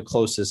to be one of the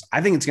closest.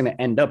 I think it's going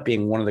to end up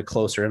being one of the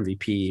closer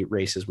MVP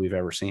races we've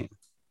ever seen.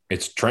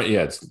 It's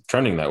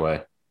trending that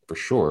way for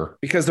sure.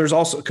 Because there's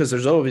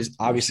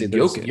obviously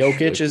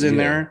Jokic is in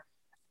there.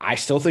 I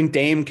still think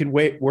Dame could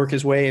work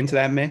his way into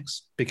that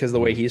mix because of the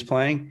way he's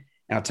playing.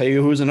 And I'll tell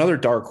you who's another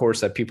dark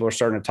horse that people are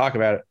starting to talk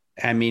about.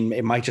 I mean,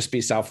 it might just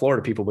be South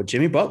Florida people, but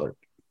Jimmy Butler.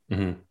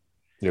 Mm-hmm.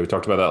 Yeah, we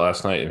talked about that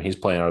last night, and he's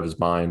playing out of his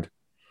mind.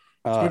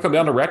 It's going to come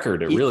down to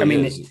record. He's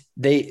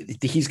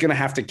going to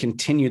have to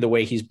continue the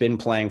way he's been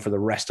playing for the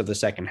rest of the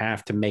second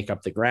half to make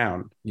up the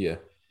ground. Yeah.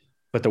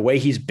 But the way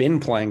he's been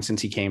playing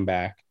since he came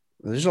back,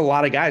 there's a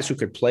lot of guys who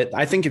could play.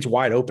 I think it's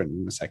wide open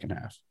in the second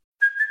half.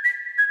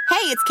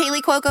 Hey, it's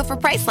Kaylee Cuoco for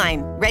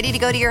Priceline. Ready to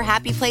go to your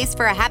happy place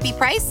for a happy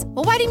price?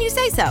 Well, why didn't you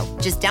say so?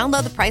 Just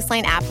download the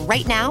Priceline app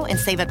right now and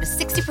save up to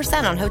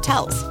 60% on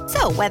hotels.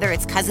 So whether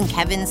it's Cousin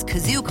Kevin's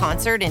Kazoo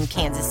Concert in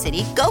Kansas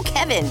City, go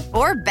Kevin,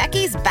 or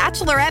Becky's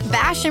Bachelorette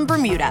Bash in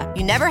Bermuda,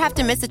 you never have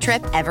to miss a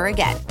trip ever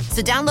again.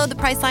 So download the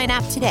Priceline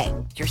app today.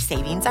 Your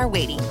savings are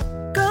waiting.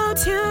 Go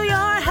to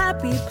your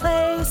happy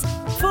place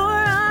for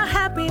a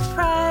happy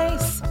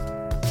price.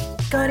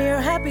 Go to your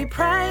happy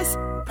price,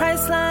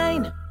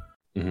 Priceline.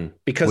 Mm-hmm.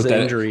 Because of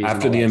the injuries.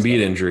 After the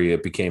Embiid injury,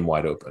 it became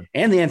wide open.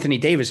 And the Anthony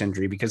Davis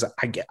injury, because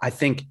I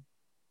think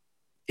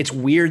it's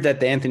weird that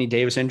the Anthony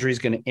Davis injury is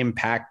going to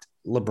impact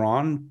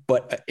LeBron.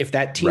 But if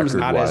that team's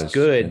not as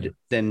good,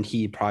 then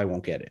he probably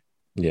won't get it.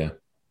 Yeah.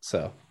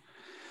 So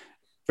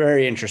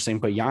very interesting.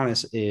 But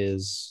Giannis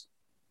is,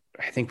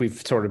 I think we've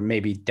sort of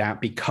maybe down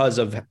because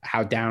of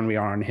how down we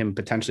are on him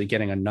potentially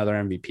getting another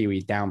MVP.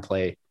 We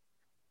downplay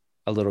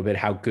a little bit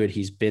how good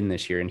he's been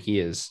this year, and he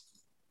is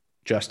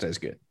just as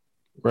good.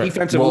 Right.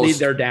 Defensively,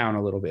 they're down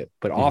a little bit,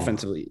 but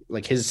offensively,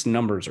 like his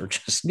numbers are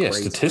just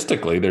crazy.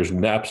 Statistically, there's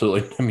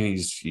absolutely. I mean,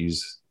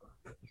 he's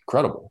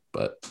incredible,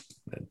 but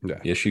the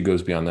issue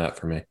goes beyond that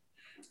for me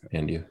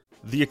and you.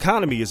 The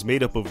economy is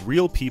made up of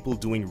real people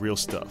doing real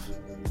stuff,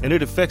 and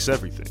it affects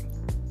everything,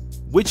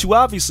 which you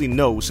obviously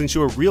know since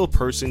you're a real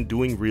person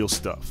doing real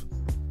stuff.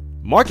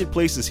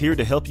 Marketplace is here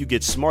to help you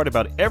get smart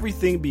about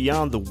everything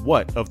beyond the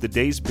what of the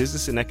day's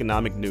business and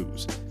economic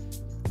news.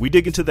 We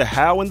dig into the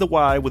how and the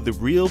why with the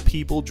real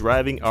people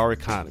driving our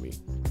economy.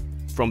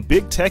 From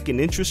big tech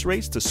and interest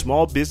rates to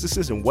small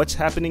businesses and what's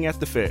happening at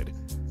the Fed,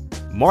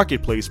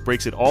 Marketplace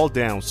breaks it all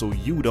down so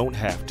you don't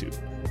have to.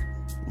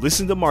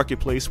 Listen to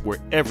Marketplace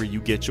wherever you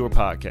get your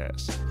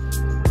podcasts.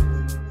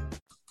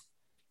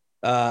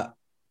 The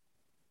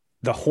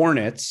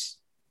Hornets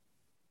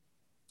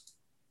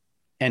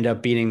end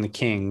up beating the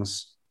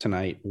Kings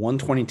tonight,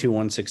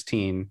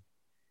 122-116.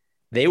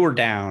 They were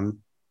down,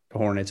 the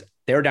Hornets.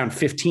 They were down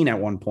 15 at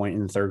one point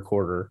in the third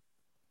quarter.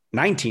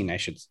 15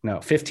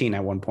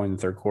 at one point in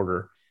the third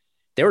quarter.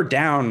 They were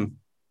down,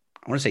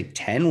 I want to say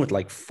 10 with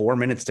like 4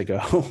 minutes to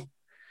go.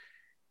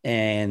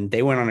 And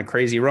they went on a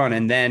crazy run.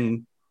 And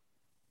then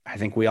I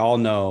think we all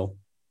know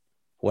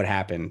what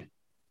happened.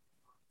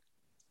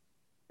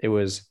 It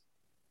was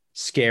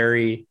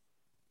Scary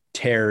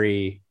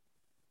Terry.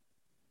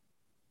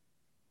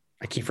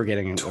 I keep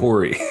forgetting.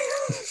 Tory.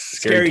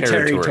 Scary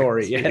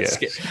Territory. Yes.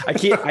 Yeah. I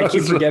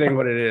keep forgetting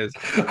what it is.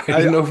 I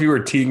didn't know if you were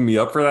teeing me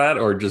up for that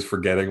or just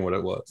forgetting what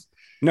it was.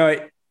 No,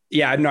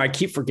 I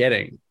keep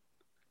forgetting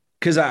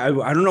because I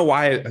don't know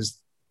why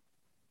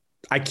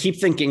I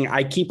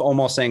keep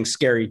almost saying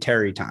Scary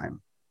Terry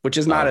time, which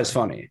is not as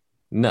funny.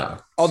 No.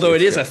 Although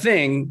it is a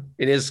thing,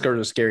 it is sort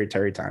of Scary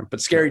Terry time, but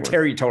Scary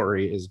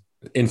Territory is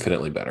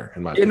infinitely better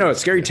in my opinion. No,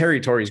 Scary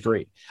Territory is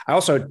great. I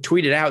also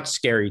tweeted out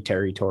Scary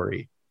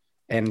Territory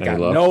and got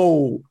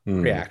no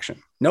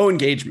reaction, no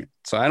engagement.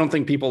 So I don't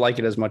think people like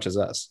it as much as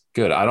us.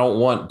 Good. I don't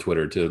want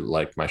Twitter to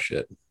like my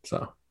shit.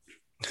 So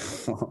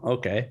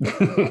okay.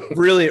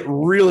 Really,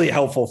 really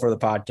helpful for the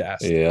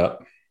podcast. Yeah.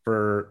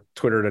 For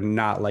Twitter to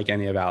not like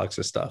any of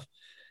Alex's stuff.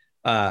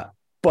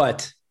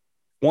 But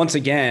once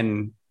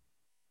again,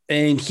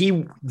 and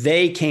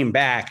they came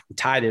back,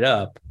 tied it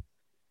up.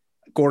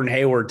 Gordon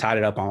Hayward tied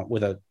it up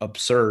with an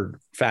absurd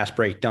fast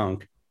break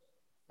dunk.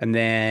 And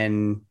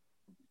then,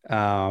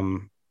 or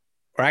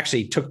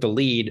actually took the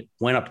lead,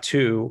 went up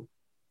 2.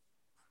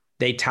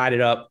 They tied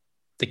it up.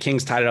 The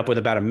Kings tied it up with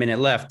about a minute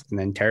left. And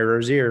then Terry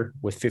Rozier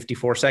with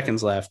 54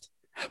 seconds left,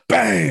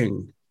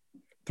 bang,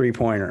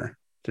 3-pointer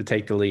to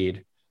take the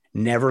lead.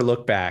 Never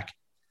look back.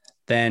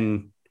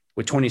 Then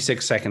with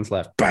 26 seconds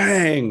left,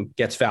 bang,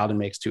 gets fouled and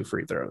makes 2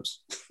 free throws.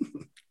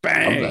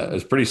 Bang. It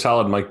was pretty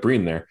solid Mike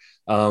Breen there.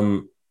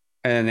 And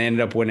they ended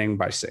up winning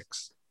by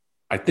 6.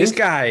 This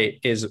guy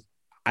is,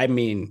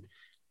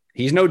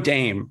 he's no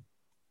Dame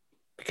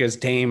because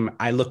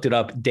I looked it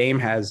up. Dame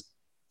has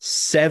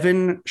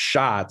 7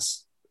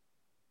 shots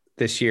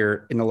this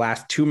year in the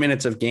last 2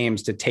 minutes of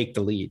games to take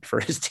the lead for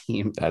his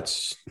team.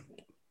 That's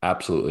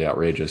absolutely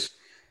outrageous.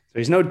 So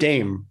he's no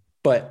Dame,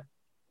 but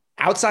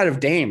outside of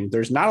Dame,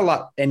 there's not a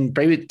lot. And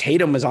maybe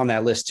Tatum is on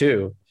that list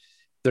too.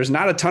 There's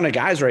not a ton of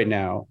guys right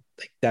now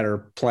that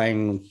are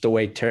playing the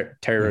way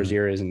Terry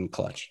Rozier is in the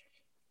clutch.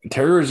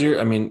 Terry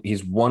Rozier,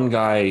 he's one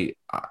guy,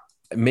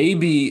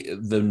 maybe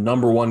the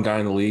number one guy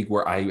in the league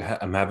where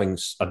I'm having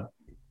a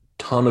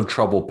ton of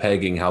trouble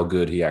pegging how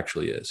good he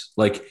actually is.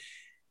 Like,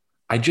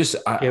 I guess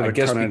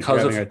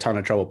because of a ton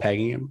of trouble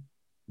pegging him,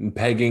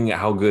 pegging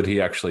how good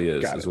he actually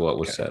is what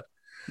was said.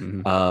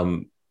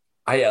 Mm-hmm.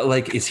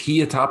 Is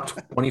he a top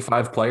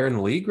 25 player in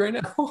the league right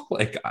now?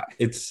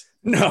 It's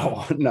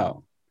no.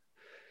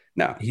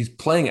 He's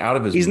playing out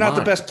of his He's mind. Not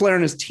the best player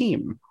on his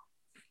team.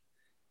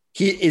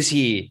 Is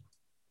he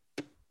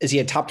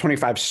a top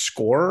 25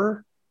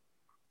 scorer?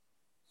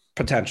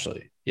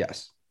 Potentially.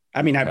 Yes.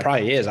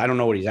 Probably is. I don't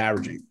know what he's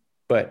averaging,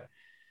 but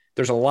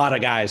there's a lot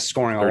of guys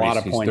scoring a lot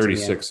of points.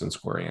 36 in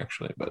scoring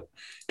actually, but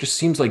just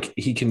seems like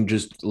he can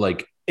just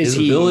his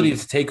ability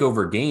to take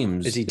over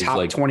games. Is he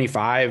top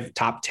 25,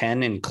 top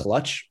 10 in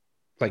clutch?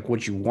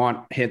 Would you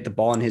want hit the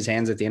ball in his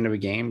hands at the end of a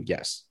game?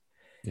 Yes.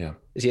 Yeah.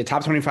 Is he a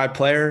top 25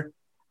 player?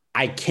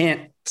 I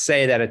can't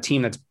say that a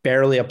team that's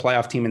barely a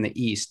playoff team in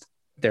the East,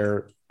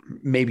 their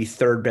maybe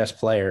third best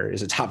player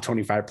is a top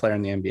 25 player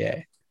in the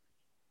NBA.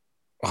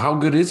 How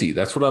good is he?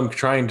 That's what I'm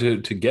trying to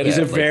get he's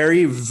at. He's a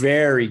very,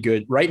 very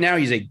good. Right now,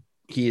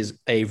 he is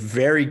a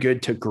very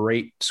good to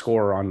great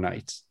scorer on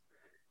nights.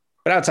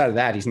 But outside of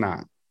that, he's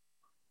not.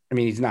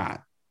 He's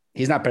not.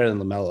 He's not better than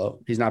LaMelo.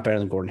 He's not better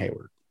than Gordon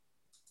Hayward.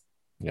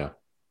 Yeah.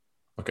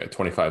 Okay,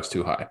 25 is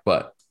too high.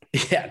 But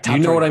yeah, you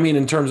know what I mean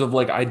in terms of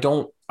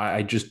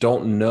I just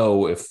don't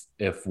know if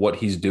what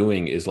he's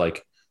doing is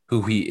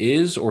who he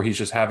is or he's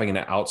just having an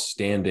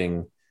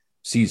outstanding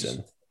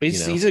season.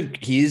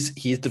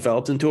 He's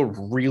developed into a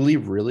really,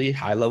 really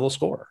high level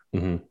scorer.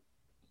 Mm-hmm.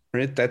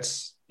 Right?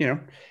 That's,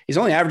 he's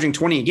only averaging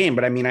 20 a game,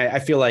 but I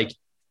feel like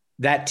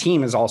that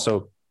team is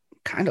also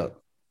kind of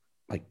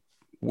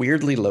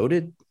weirdly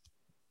loaded.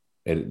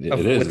 It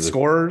is with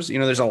scorers.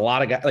 There's a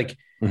lot of guys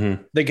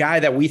the guy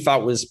that we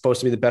thought was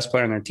supposed to be the best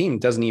player on their team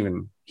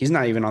he's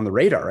not even on the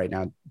radar right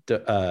now.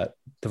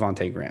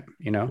 Devontae Graham,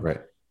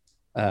 right.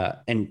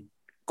 And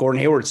Gordon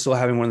Hayward's still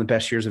having one of the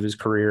best years of his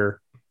career.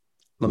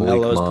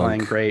 LaMelo's playing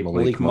great.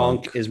 Malik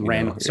Monk is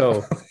random.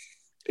 So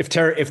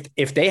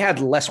if they had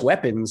less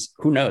weapons,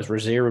 who knows?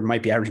 Rozier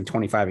might be averaging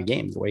 25 a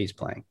game the way he's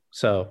playing.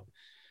 So,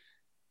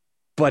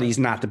 but he's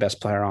not the best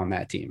player on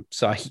that team.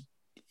 So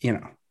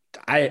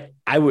I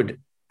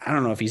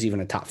don't know if he's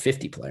even a top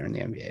 50 player in the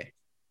NBA.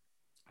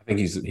 I think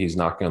he's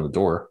knocking on the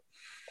door.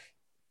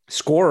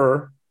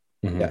 Scorer,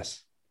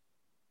 yes.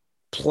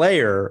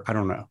 Player, I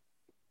don't know.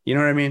 You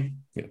know what I mean?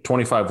 Yeah,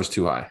 25 was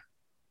too high.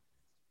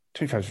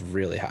 25 is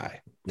really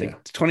high.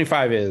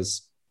 25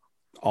 is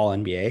all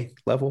NBA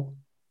level.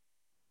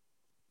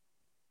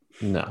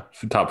 No,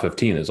 top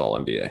 15 is all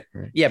NBA.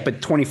 Right? Yeah,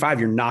 but 25,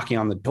 you're knocking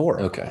on the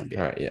door. Okay.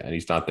 All right. Yeah. And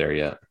he's not there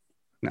yet.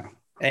 No.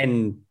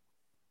 And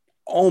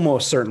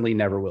almost certainly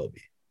never will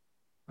be.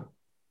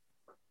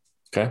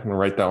 Okay. I'm going to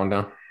write that one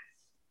down.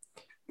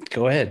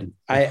 Go ahead.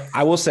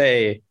 I will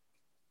say,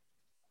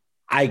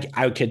 I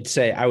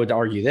would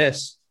argue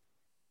this.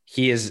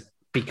 He has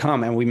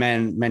become, and we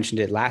mentioned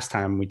it last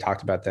time we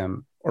talked about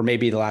them, or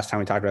maybe the last time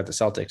we talked about the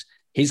Celtics,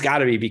 he's got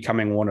to be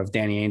becoming one of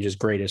Danny Ainge's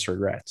greatest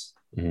regrets.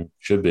 Mm-hmm.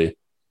 Should be.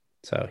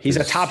 So he's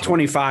a top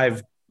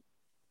 25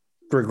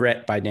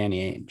 regret by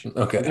Danny Ainge.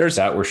 Okay,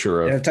 that we're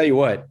sure And of. I'll tell you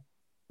what,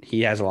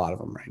 he has a lot of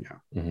them right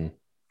now. Mm-hmm.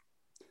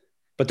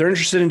 But they're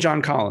interested in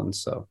John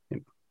Collins, so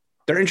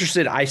they're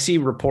interested. I see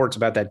reports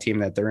about that team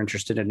that they're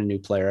interested in a new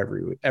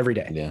player every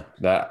day. Yeah,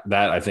 that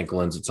I think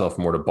lends itself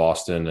more to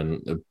Boston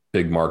and a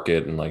big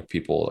market, and like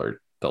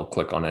they'll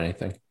click on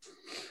anything.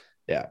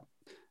 Yeah.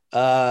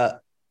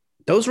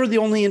 Those were the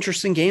only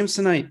interesting games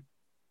tonight.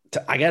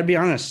 I got to be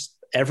honest,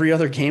 every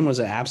other game was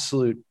an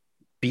absolute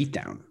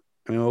beatdown.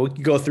 I mean, we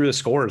could go through the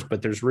scores,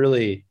 but there's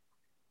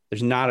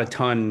not a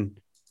ton.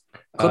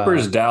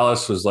 Clippers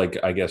Dallas was like,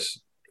 I guess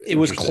it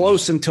was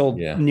close until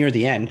near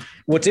the end.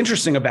 What's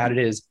interesting about it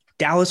is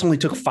Dallas only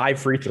took 5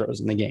 free throws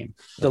in the game.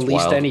 That's the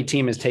least wild. Any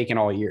team has taken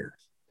all year.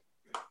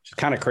 It's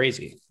kind of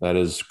crazy. That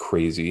is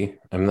crazy.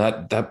 I mean,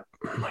 that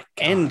oh my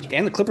God.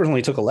 And the Clippers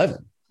only took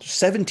 11,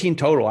 17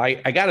 total. I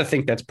got to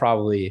think that's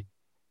probably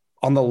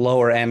on the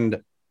lower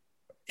end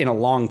in a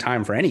long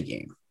time for any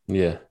game.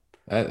 Yeah,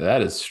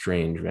 that is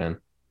strange, man.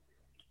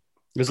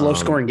 It was a low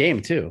scoring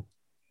game too.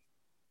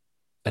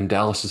 And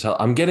Dallas is hell.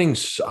 I'm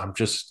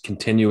just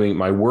continuing.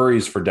 My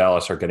worries for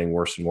Dallas are getting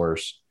worse and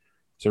worse.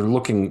 So they're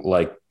looking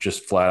like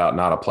just flat out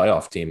not a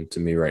playoff team to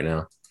me right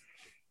now.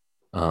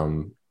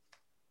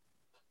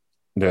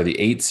 They're the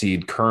 8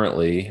 seed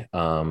currently,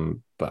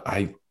 but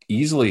I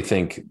easily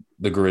think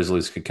the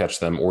Grizzlies could catch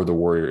them or the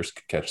Warriors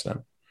could catch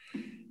them.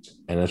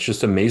 And it's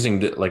just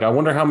amazing. I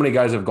wonder how many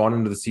guys have gone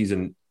into the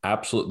season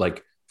absolute,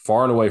 like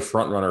far and away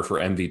front runner for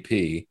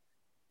MVP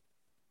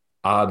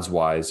odds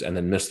wise, and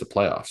then missed the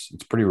playoffs.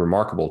 It's pretty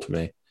remarkable to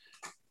me.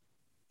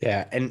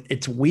 Yeah. And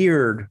it's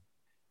weird.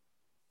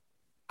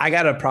 I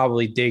got to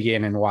probably dig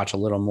in and watch a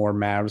little more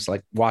Mavs,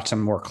 like watch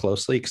them more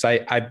closely. Cause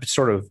I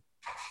sort of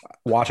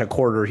watch a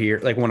quarter here,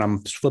 like when I'm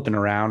flipping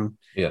around.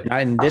 Yeah.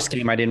 In this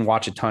game, I didn't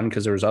watch a ton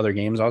because there was other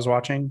games I was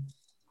watching.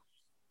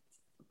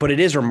 But it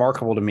is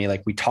remarkable to me.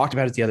 Like we talked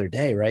about it the other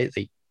day, right?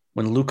 Like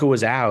when Luka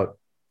was out,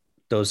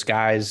 those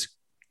guys,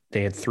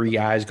 they had 3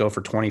 guys go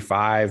for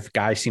 25.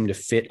 Guys seemed to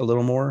fit a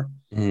little more.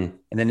 Mm-hmm.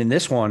 And then in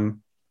this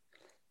one,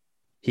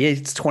 he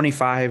has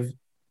 25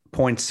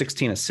 points,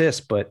 16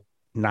 assists, but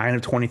 9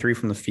 of 23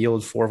 from the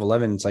field, 4 of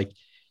 11. It's like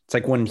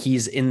when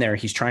he's in there,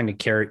 he's trying to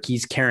carry.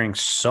 He's carrying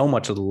so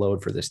much of the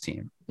load for this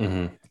team.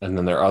 Mm-hmm. And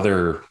then their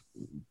other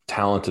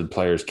talented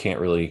players can't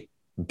really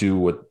do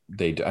what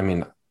they do. I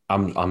mean,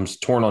 I'm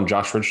torn on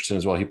Josh Richardson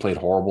as well. He played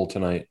horrible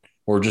tonight,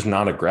 or just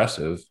not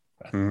aggressive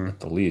at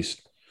the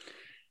least.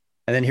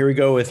 And then here we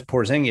go with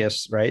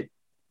Porzingis, right?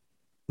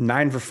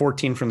 9 for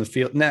 14 from the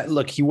field. Now,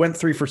 look, he went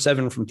 3 for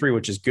 7 from 3,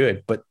 which is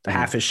good, but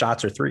half his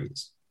shots are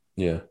threes.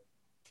 Yeah.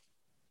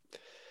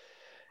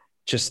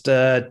 Just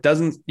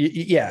doesn't.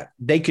 Yeah,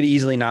 they could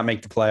easily not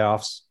make the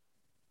playoffs.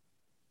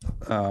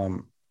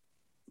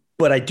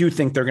 But I do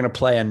think they're going to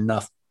play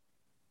enough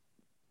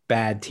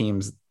bad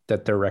teams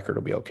that their record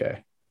will be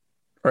okay,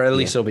 or at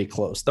least it'll be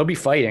close. They'll be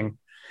fighting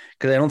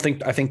because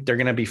I think they're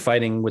going to be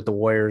fighting with the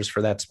Warriors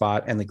for that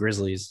spot and the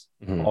Grizzlies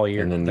all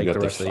year. And then you got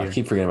this. I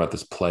keep forgetting about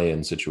this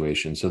play-in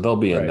situation, so they'll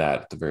be in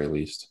that at the very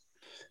least.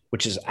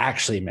 Which is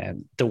actually,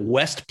 man, the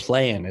West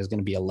play-in is going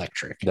to be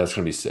electric. That's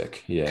going to be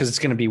sick. Yeah. Because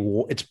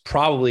it's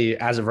probably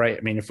as of right.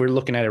 I mean, if we're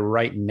looking at it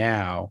right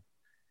now,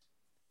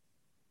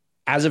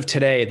 as of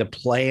today, the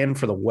play-in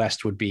for the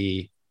West would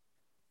be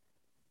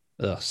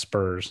the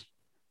Spurs,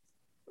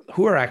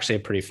 who are actually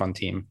a pretty fun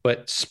team,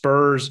 but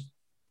Spurs,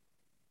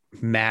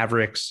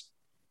 Mavericks,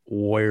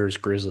 Warriors,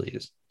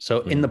 Grizzlies.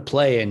 So in the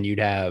play-in, you'd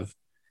have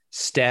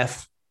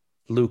Steph,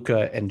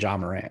 Luka, and Ja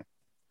Morant.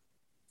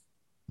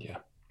 Yeah.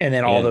 And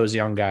then all those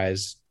young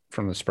guys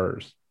from the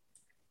Spurs.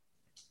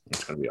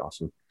 It's going to be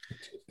awesome.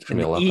 In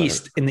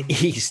the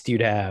East,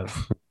 you'd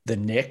have the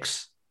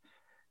Knicks,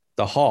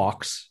 the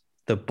Hawks,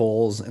 the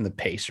Bulls, and the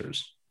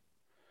Pacers.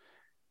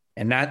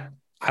 And I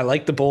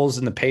like the Bulls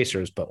and the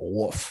Pacers, but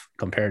woof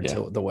compared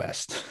to the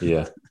West.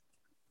 Yeah.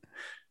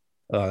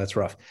 Oh, that's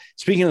rough.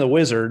 Speaking of the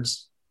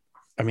Wizards.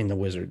 Well,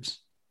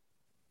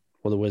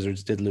 the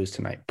Wizards did lose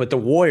tonight, but the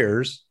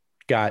Warriors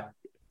got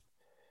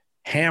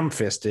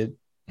ham-fisted.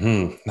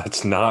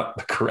 That's not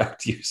the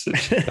correct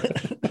usage.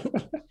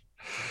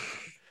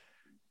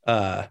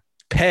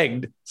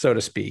 Pegged, so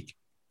to speak,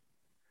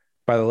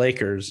 by the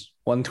Lakers,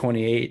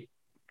 128-97.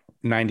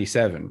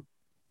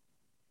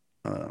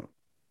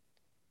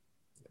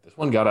 This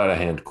one got out of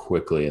hand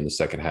quickly in the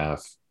second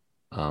half.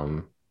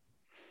 I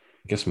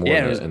guess more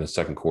in the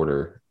second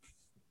quarter.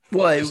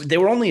 Well, they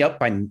were only up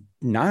by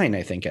 9,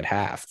 I think, at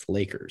half, the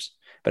Lakers.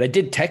 But I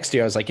did text you.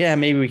 I was like, yeah,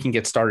 maybe we can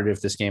get started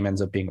if this game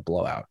ends up being a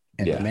blowout.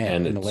 And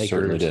and the Lakers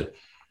certainly did.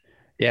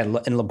 Yeah, and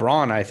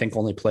LeBron, I think,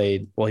 he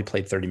played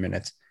 30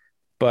 minutes.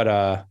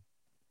 But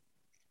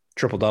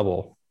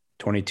triple-double,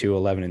 22,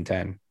 11, and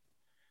 10.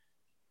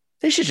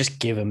 They should just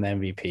give him the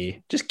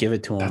MVP. Just give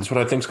it to him. That's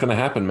what I think is going to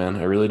happen, man.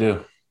 I really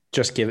do.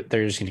 Just give it.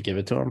 They're just going to give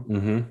it to him?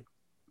 Mm-hmm.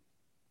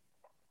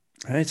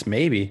 It's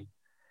maybe.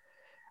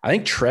 I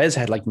think Trez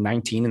had like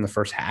 19 in the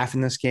first half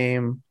in this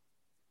game.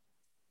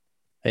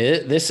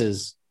 This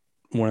is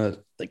one of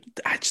the,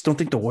 I just don't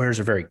think the Warriors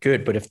are very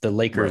good, but if the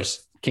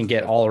Lakers can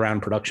get all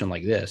around production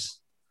like this,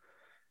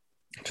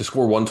 to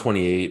score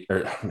 128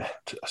 or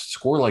to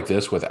score like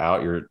this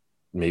without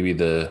maybe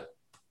the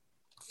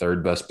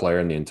third best player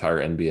in the entire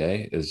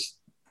NBA is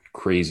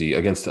crazy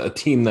against a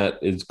team that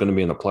is going to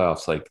be in the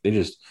playoffs. Like they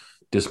just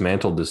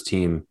dismantled this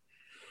team.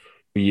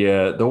 But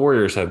yeah, the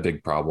Warriors have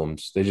big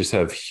problems. They just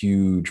have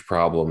huge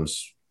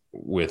problems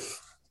with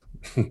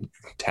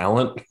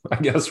talent, I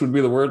guess would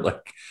be the word.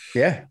 Like,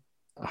 yeah.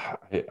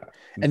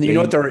 And you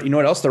know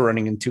what else they're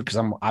running into? Cause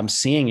I'm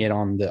seeing it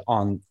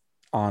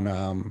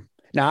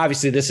now,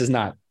 obviously this is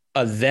not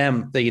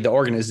the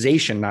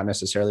organization, not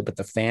necessarily, but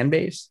the fan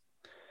base.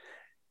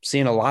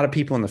 Seeing a lot of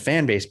people in the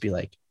fan base be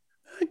like,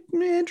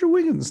 man, Andrew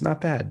Wiggins, not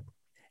bad.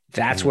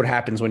 That's what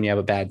happens when you have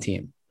a bad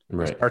team.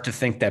 Right. You start to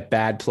think that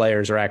bad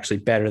players are actually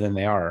better than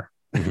they are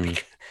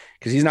because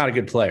he's not a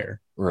good player.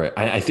 Right.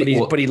 I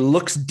think, but he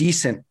looks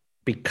decent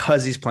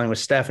because he's playing with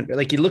Steph.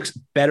 Like he looks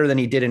better than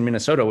he did in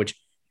Minnesota, which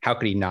how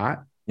could he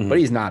not? But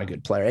he's not a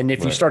good player. And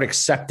if you start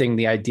accepting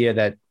the idea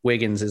that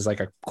Wiggins is like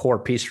a core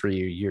piece for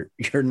you,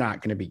 you're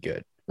not going to be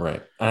good.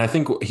 Right. And I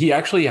think he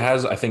actually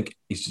has, I think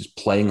he's just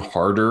playing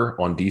harder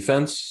on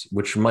defense,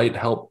 which might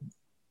help,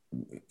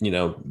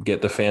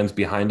 get the fans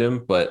behind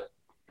him, but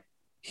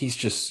he's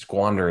just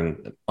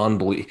squandering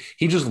unbelievable.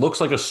 He just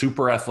looks like a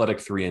super athletic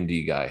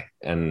 3-and-D guy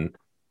and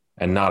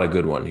not a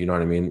good one. You know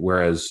what I mean?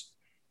 Whereas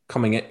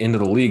coming into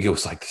the league, it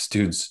was like, this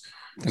dude's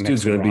going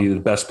to be the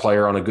best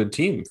player on a good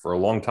team for a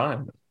long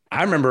time.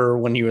 I remember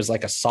when he was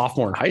like a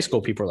sophomore in high school,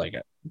 people were like,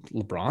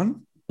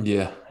 LeBron?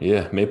 Yeah.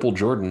 Yeah. Maple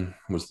Jordan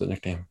was the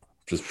nickname,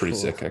 which is pretty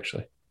sick,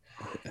 actually.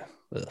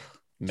 Ugh.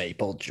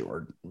 Maple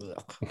Jordan.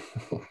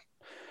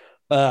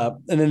 And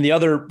then the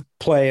other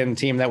play-in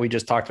team that we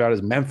just talked about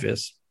is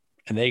Memphis,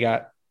 and they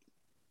got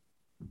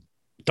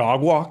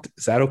dog walked.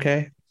 Is that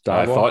okay?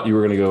 I thought you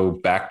were going to go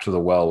back to the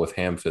well with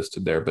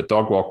ham-fisted there, but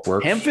dog walk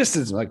works.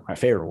 Ham-fisted is like my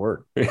favorite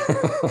word.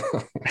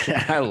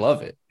 I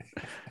love it.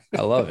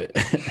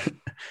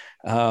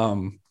 I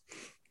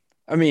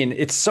mean,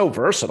 it's so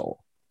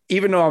versatile.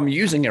 Even though I'm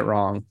using it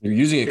wrong, you're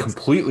using it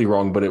completely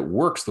wrong, but it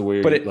works the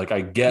way. Like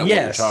I get what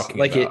you're talking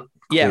about.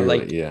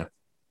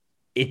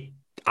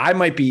 I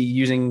might be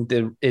using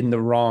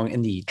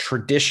the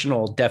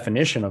traditional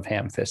definition of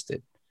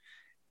ham-fisted,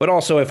 but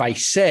also if I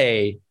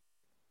say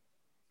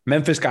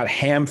Memphis got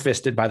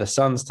ham-fisted by the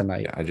Suns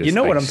tonight,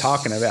 what I'm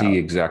talking about. See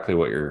exactly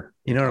what you're.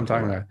 You know what I'm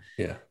talking about.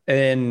 Yeah,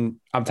 and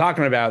I'm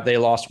talking about they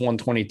lost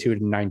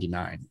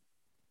 122-99.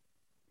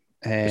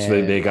 And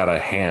so they got a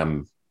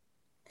ham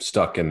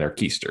stuck in their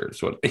keister.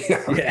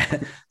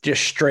 Yeah,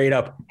 just straight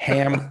up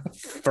ham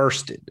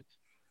firsted.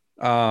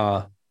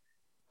 But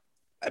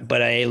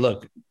hey,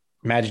 look,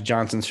 Magic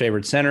Johnson's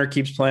favorite center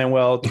keeps playing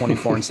well.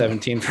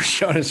 24-17 for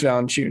Jonas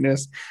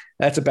Valanciunas.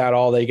 That's about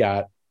all they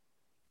got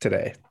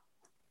today.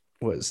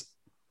 Was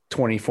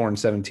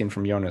 24-17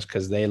 from Jonas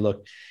because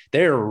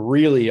they're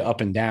really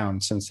up and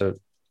down since the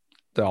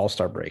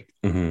All-Star break.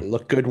 They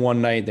look good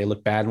one night, they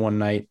look bad one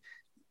night.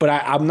 But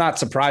I'm not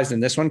surprised in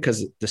this one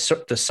because the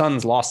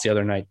Suns lost the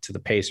other night to the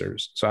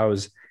Pacers. So I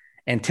was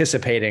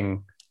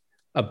anticipating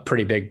a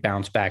pretty big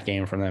bounce back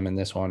game from them in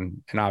this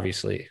one. And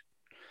obviously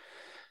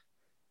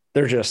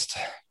they're just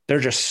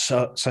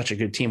such a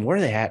good team. Where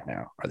are they at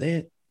now?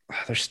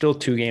 They're still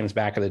 2 games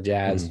back of the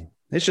Jazz.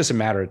 It's just a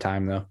matter of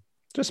time though.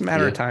 Just a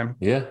matter of time.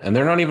 Yeah. And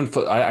they're not even,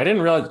 I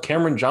didn't realize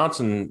Cameron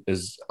Johnson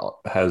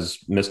has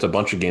missed a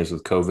bunch of games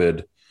with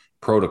COVID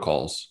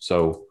protocols.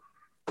 So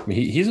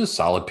he's a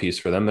solid piece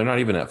for them. They're not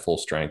even at full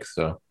strength.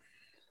 So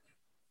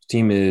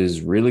team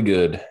is really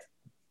good.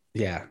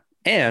 Yeah.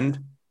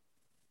 And,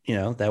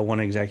 that one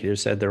executive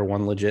said they're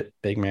one legit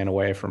big man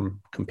away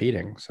from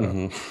competing.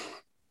 So,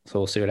 so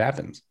we'll see what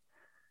happens.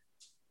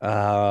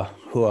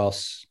 Who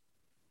else?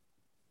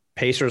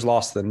 Pacers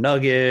lost the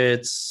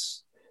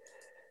Nuggets.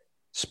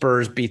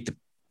 Spurs beat the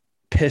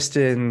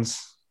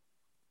Pistons.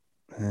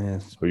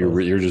 So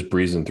you're just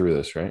breezing through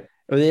this, right?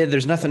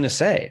 There's nothing to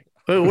say.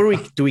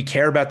 Do we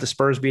care about the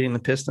Spurs beating the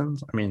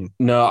Pistons? I mean,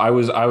 no,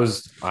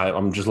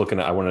 I'm just looking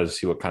at, I wanted to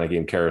see what kind of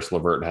game Karis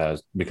LeVert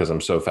has because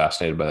I'm so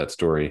fascinated by that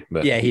story.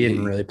 But yeah, he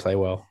didn't really play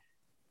well.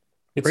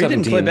 He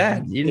didn't play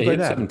bad. He didn't play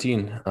bad.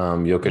 17.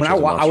 Jokic. When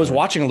I was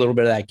watching a little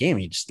bit of that game,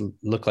 he just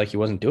looked like he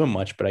wasn't doing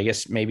much, but I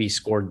guess maybe he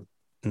scored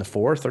in the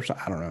 4th or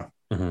something. I don't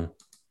know. It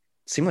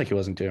seemed like he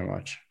wasn't doing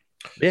much.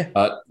 Yeah.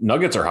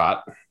 Nuggets are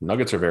hot.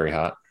 Nuggets are very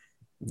hot.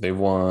 They've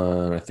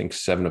won, I think,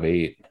 7 of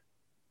 8.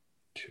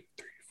 2,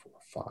 3,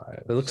 4,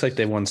 5. It looks like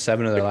they won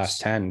 7 of their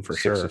last 10 for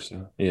sure.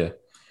 Yeah.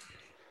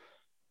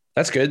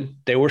 That's good.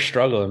 They were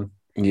struggling.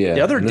 Yeah.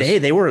 The other day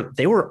they were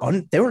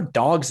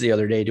dogs the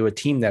other day to a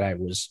team that I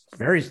was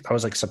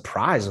like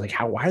surprised. Like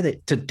why are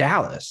they to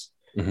Dallas?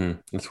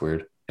 That's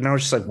weird. And I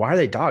was just like, why are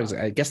they dogs?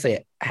 I guess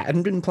they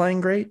hadn't been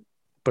playing great,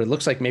 but it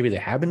looks like maybe they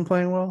have been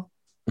playing well.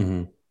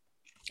 And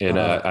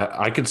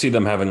I could see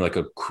them having like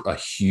a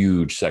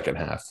huge second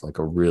half, like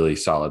a really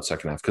solid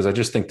second half. Cause I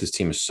just think this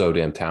team is so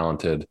damn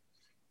talented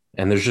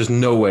and there's just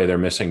no way they're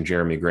missing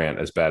Jeremy Grant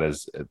as bad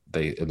as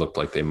it looked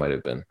like they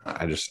might've been.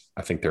 I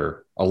think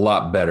they're a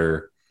lot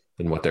better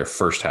than what their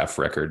first half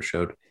record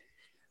showed.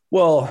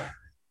 Well,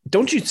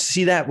 don't you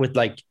see that with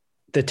like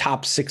the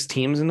top 6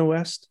 teams in the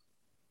West?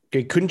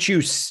 Okay, wouldn't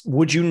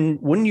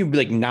you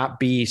like not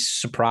be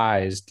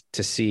surprised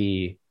to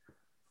see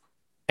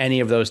any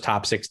of those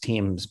top 6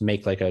 teams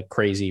make like a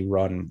crazy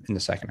run in the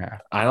second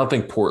half? I don't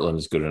think Portland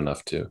is good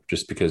enough to,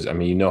 just because, I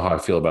mean, you know how I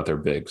feel about their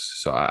bigs.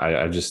 So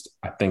I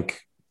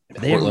think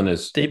Portland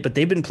is, but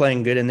they've been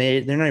playing good and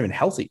they're not even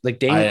healthy.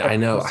 Like I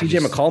know CJ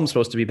McCollum's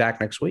supposed to be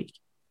back next week.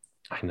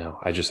 I know.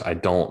 I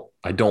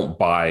don't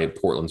buy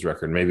Portland's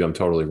record. Maybe I'm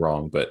totally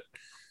wrong, but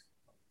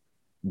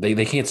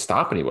they can't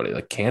stop anybody.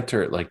 Like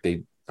Cantor, like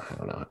I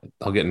don't know.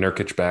 I'll get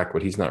Nurkic back,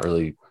 but he's not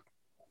really a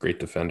great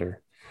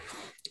defender.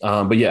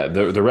 But yeah,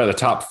 the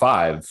top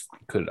 5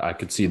 I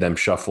could see them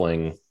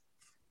shuffling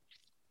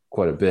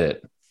quite a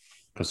bit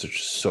because they're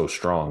just so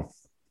strong.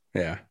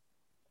 Yeah.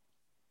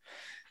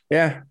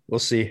 Yeah, we'll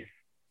see.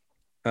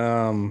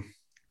 Miles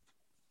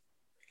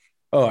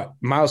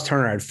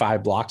Turner had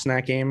 5 blocks in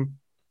that game,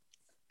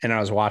 and I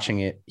was watching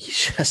it.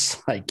 He's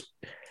just like,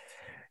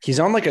 he's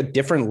on like a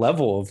different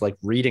level of like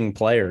reading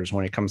players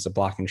when it comes to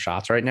blocking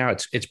shots right now.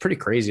 It's pretty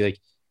crazy. Like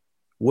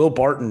Will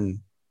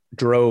Barton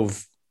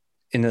drove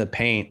into the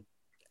paint,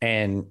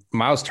 and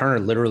Miles Turner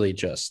literally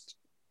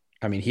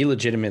he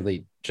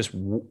legitimately just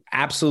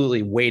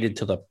absolutely waited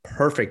till the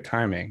perfect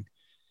timing,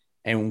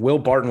 and Will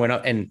Barton went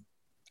up, and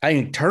I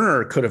think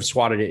Turner could have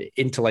swatted it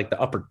into like the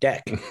upper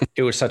deck.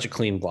 It was such a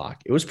clean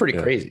block. It was pretty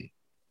crazy.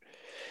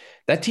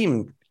 That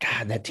team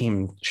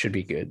should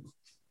be good.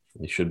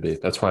 They should be.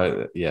 That's why,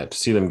 to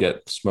see them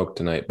get smoked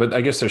tonight. But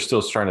I guess they're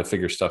still trying to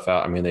figure stuff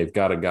out. I mean, they've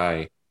got a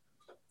guy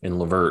in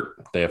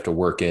LeVert. They have to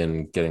work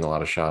in getting a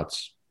lot of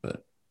shots.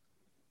 But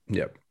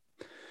yep.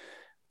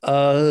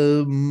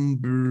 I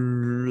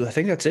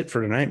think that's it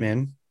for tonight,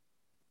 man.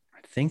 I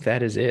think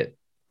that is it.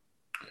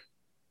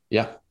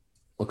 Yeah,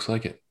 looks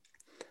like it.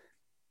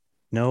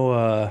 No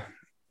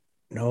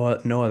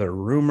other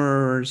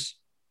rumors.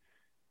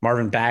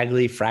 Marvin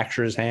Bagley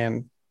fractured his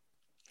hand.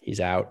 He's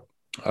out.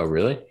 Oh,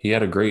 really? He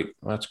had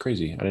that's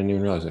crazy. I didn't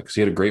even realize that because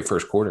he had a great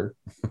first quarter.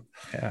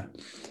 Yeah.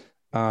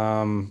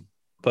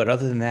 But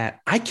other than that,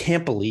 I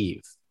can't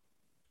believe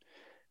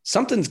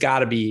something's got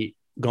to be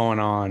going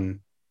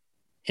on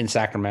in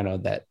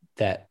Sacramento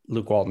that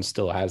Luke Walton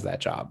still has that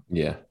job.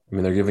 Yeah. I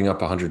mean, they're giving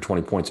up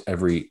 120 points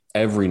every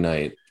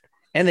night.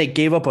 And they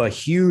gave up a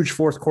huge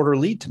fourth quarter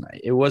lead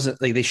tonight. It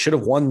wasn't like they should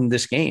have won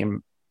this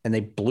game, and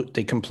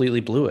they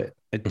completely blew it.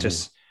 It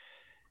just,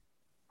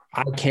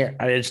 I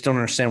just don't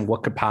understand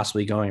what could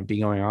possibly be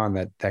going on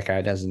that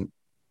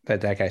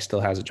guy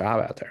still has a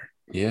job out there.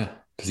 Yeah.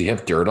 Does he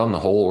have dirt on the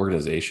whole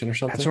organization or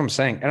something? That's what I'm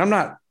saying. And I'm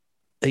not,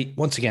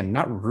 once again,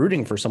 not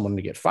rooting for someone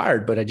to get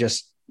fired, but I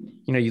just,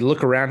 you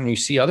look around and you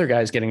see other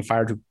guys getting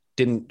fired who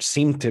didn't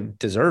seem to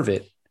deserve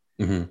it.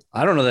 Mm-hmm.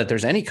 I don't know that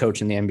there's any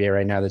coach in the NBA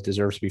right now that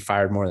deserves to be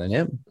fired more than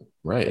him.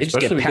 Right. They just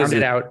get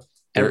pounded out.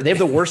 They have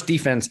the worst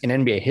defense in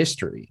NBA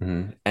history.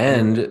 Mm-hmm.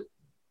 And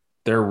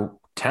their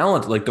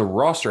talent, like the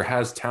roster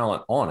has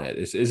talent on it.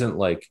 It isn't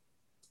like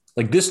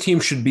this team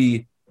should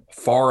be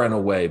far and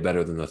away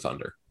better than the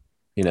Thunder,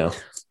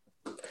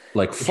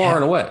 like far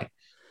and away.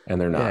 And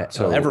they're not. Yeah.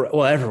 So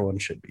everyone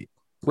should be.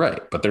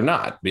 Right. But they're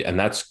not. And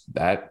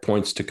that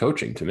points to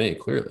coaching to me,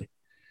 clearly.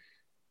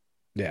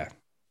 Yeah.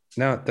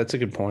 No, that's a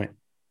good point.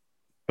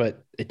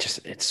 But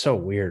it's so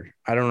weird.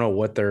 I don't know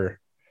what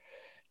they're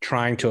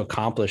trying to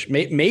accomplish.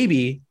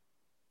 Maybe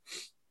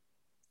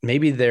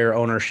their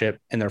ownership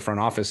and their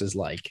front office is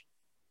like,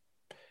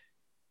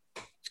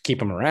 keep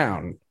them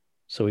around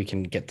so we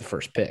can get the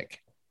first pick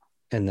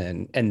and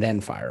then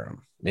fire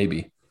them.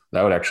 Maybe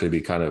that would actually be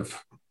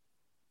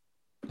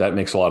that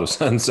makes a lot of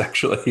sense.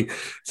 Actually,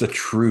 it's a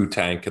true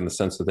tank in the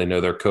sense that they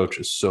know their coach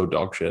is so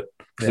dog shit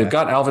because they've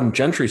got Alvin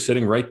Gentry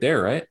sitting right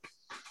there. Right.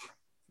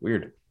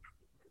 Weird.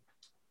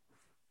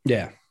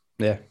 Yeah.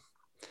 Yeah.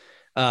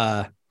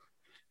 I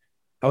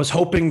was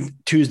hoping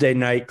Tuesday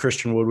night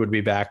Christian Wood would be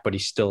back, but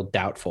he's still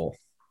doubtful.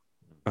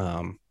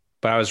 But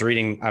I'm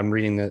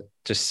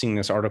seeing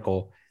this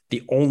article.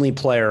 The only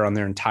player on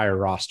their entire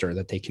roster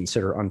that they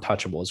consider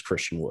untouchable is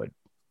Christian Wood.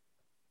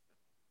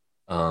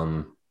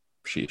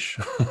 Sheesh.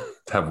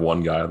 To have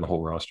one guy on the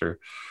whole roster.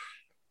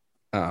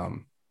 But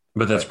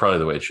that's probably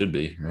the way it should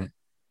be, right?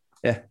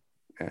 Yeah.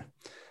 Yeah.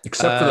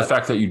 Except for the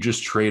fact that you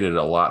just traded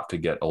a lot to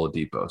get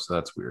Oladipo, so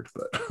that's weird.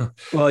 But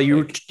well,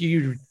 you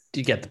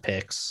get the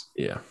picks.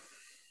 Yeah,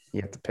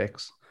 you get the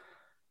picks.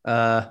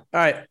 All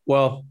right.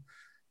 Well,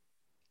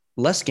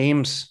 less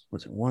games.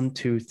 Was it 1,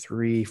 2,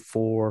 3,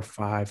 4,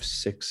 5,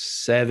 6,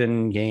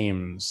 7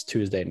 games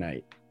Tuesday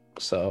night?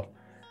 So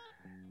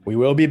we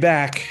will be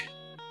back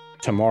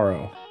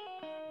tomorrow.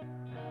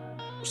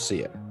 See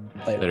you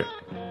later.